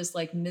 It's not just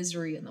like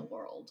misery in the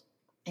world.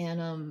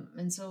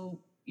 And so,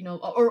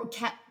 or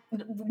cat,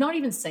 not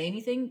even say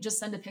anything, just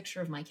send a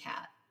picture of my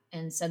cat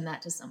and send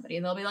that to somebody,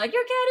 and they'll be like,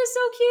 your cat is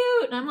so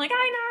cute. And I'm like,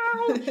 I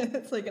know.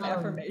 It's like an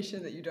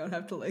affirmation that you don't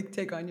have to like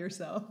take on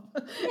yourself.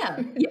 Yeah.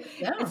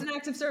 It's an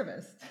act of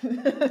service.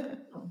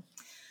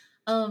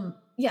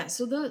 Yeah.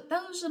 So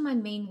those are my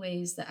main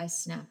ways that I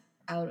snap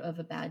out of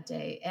a bad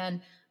day. And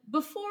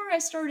before I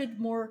started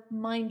more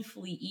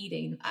mindfully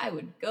eating, I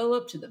would go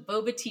up to the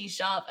boba tea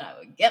shop and I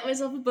would get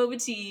myself a boba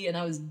tea, and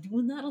I was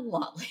doing that a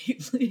lot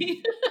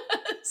lately.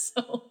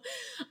 So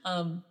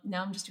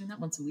now I'm just doing that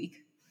once a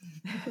week.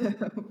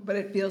 But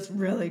it feels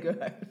really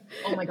good.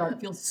 Oh my God, it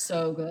feels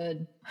so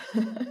good.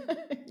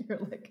 You're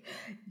like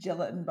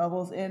gelatin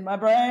bubbles in my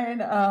brain.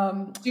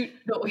 Dude,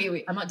 no,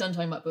 wait. I'm not done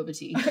talking about boba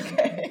tea.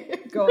 Okay,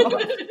 go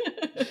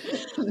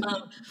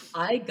on.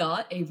 I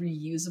got a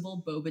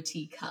reusable boba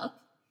tea cup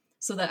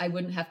so that I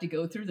wouldn't have to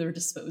go through their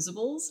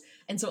disposables.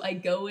 And so I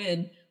go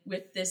in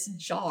with this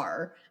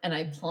jar and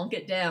I plonk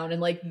it down, and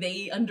like,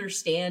 they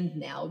understand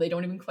now. They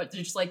don't even quite,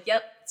 they're just like,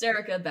 yep, it's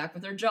Erika back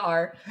with her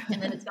jar.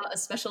 And then it's got a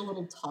special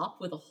little top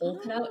with a hole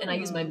cut out, and I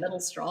use my metal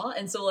straw.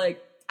 And so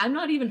like, I'm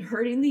not even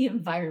hurting the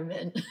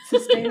environment.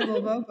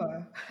 Sustainable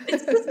boba.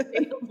 It's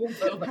sustainable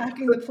boba.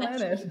 Hacking the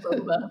planet.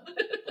 Boba.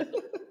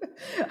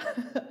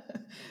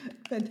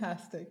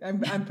 Fantastic.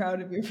 I'm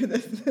proud of you for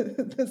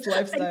this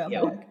lifestyle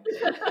hack.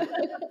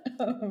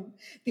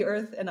 The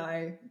earth and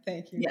I,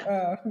 thank you.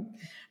 Yeah.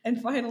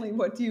 And finally,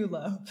 what do you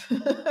love?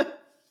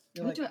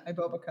 You're like, I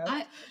boba cup.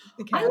 I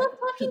love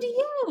talking to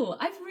you.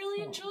 I've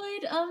really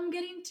enjoyed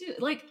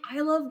I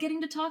love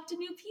getting to talk to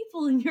new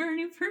people, and you're a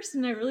new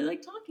person. I really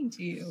like talking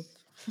to you.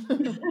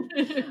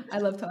 I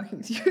love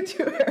talking to you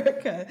too,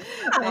 Erika.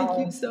 Thank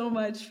you so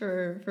much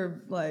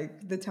for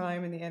like the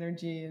time and the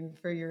energy, and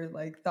for your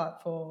like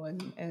thoughtful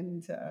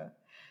and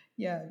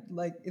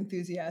like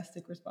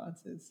enthusiastic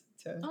responses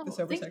to the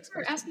sober sex question. Thanks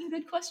for asking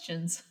good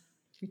questions.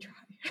 We try.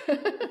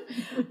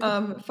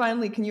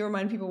 Finally, can you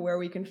remind people where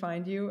we can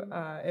find you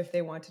if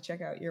they want to check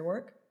out your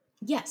work?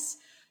 Yes,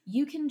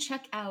 you can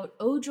check out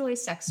Oh Joy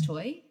Sex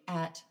Toy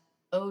at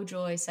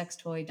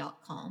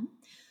ohjoysextoy.com.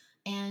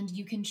 And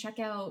you can check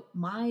out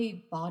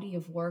my body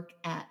of work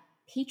at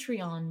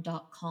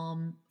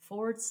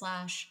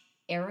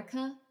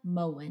patreon.com/Erika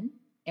Moen.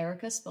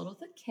 Erika spelled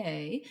with a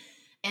K.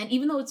 And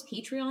even though it's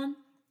Patreon,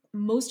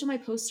 most of my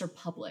posts are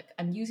public.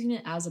 I'm using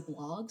it as a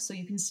blog, so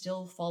you can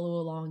still follow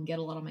along and get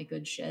a lot of my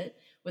good shit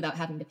without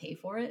having to pay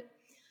for it.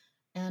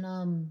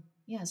 And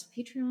yeah, so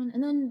Patreon.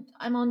 And then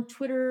I'm on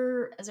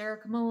Twitter as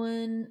Erika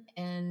Moen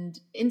and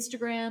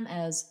Instagram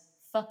as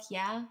fuck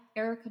yeah,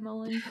 Erika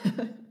Moen.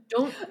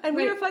 And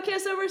we are fuck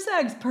yes over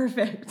sex.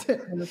 Perfect.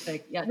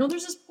 Yeah. No,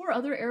 there's this poor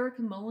other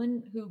Erika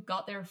Moen who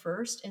got there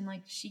first, and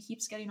like she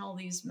keeps getting all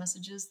these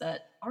messages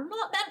that are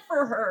not meant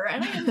for her,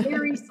 and I am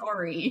very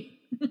sorry.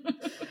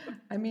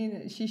 I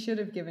mean, she should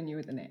have given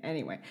you the name.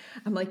 Anyway,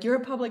 I'm like, you're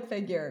a public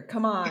figure.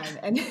 Come on.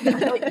 And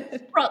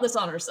brought this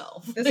on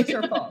herself. This is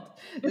her fault.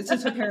 This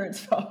is her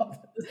parents' fault.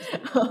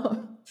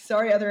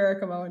 Sorry, other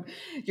Erika Moen.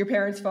 Your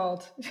parents'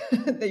 fault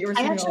that you were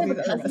seeing all these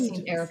other messages.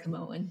 Named Erika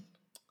Moen.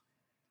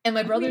 And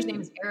my brother's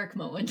name is Eric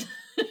Moen.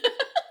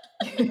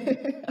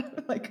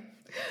 Like,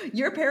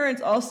 your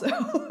parents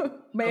also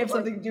may have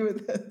something to do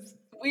with this.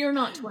 We are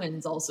not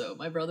twins also,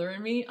 my brother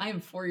and me. I am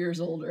 4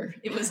 years older.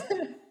 It was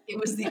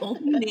the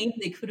only name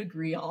they could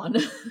agree on.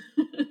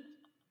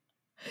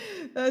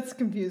 That's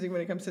confusing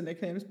when it comes to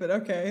nicknames, but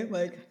okay.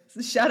 Like,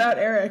 shout out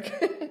Eric.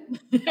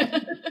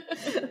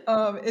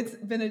 It's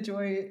been a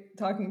joy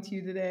talking to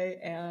you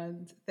today,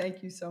 and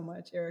thank you so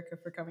much, Erika,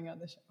 for coming on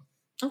the show.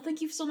 Oh, thank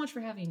you so much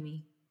for having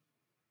me.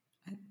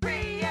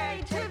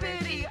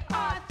 Creativity,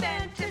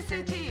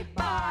 authenticity,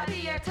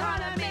 body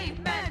autonomy,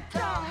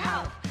 mental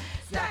health,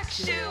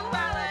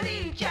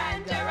 sexuality,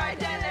 gender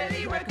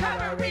identity,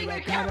 recovery,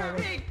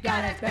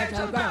 gotta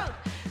spiritual growth.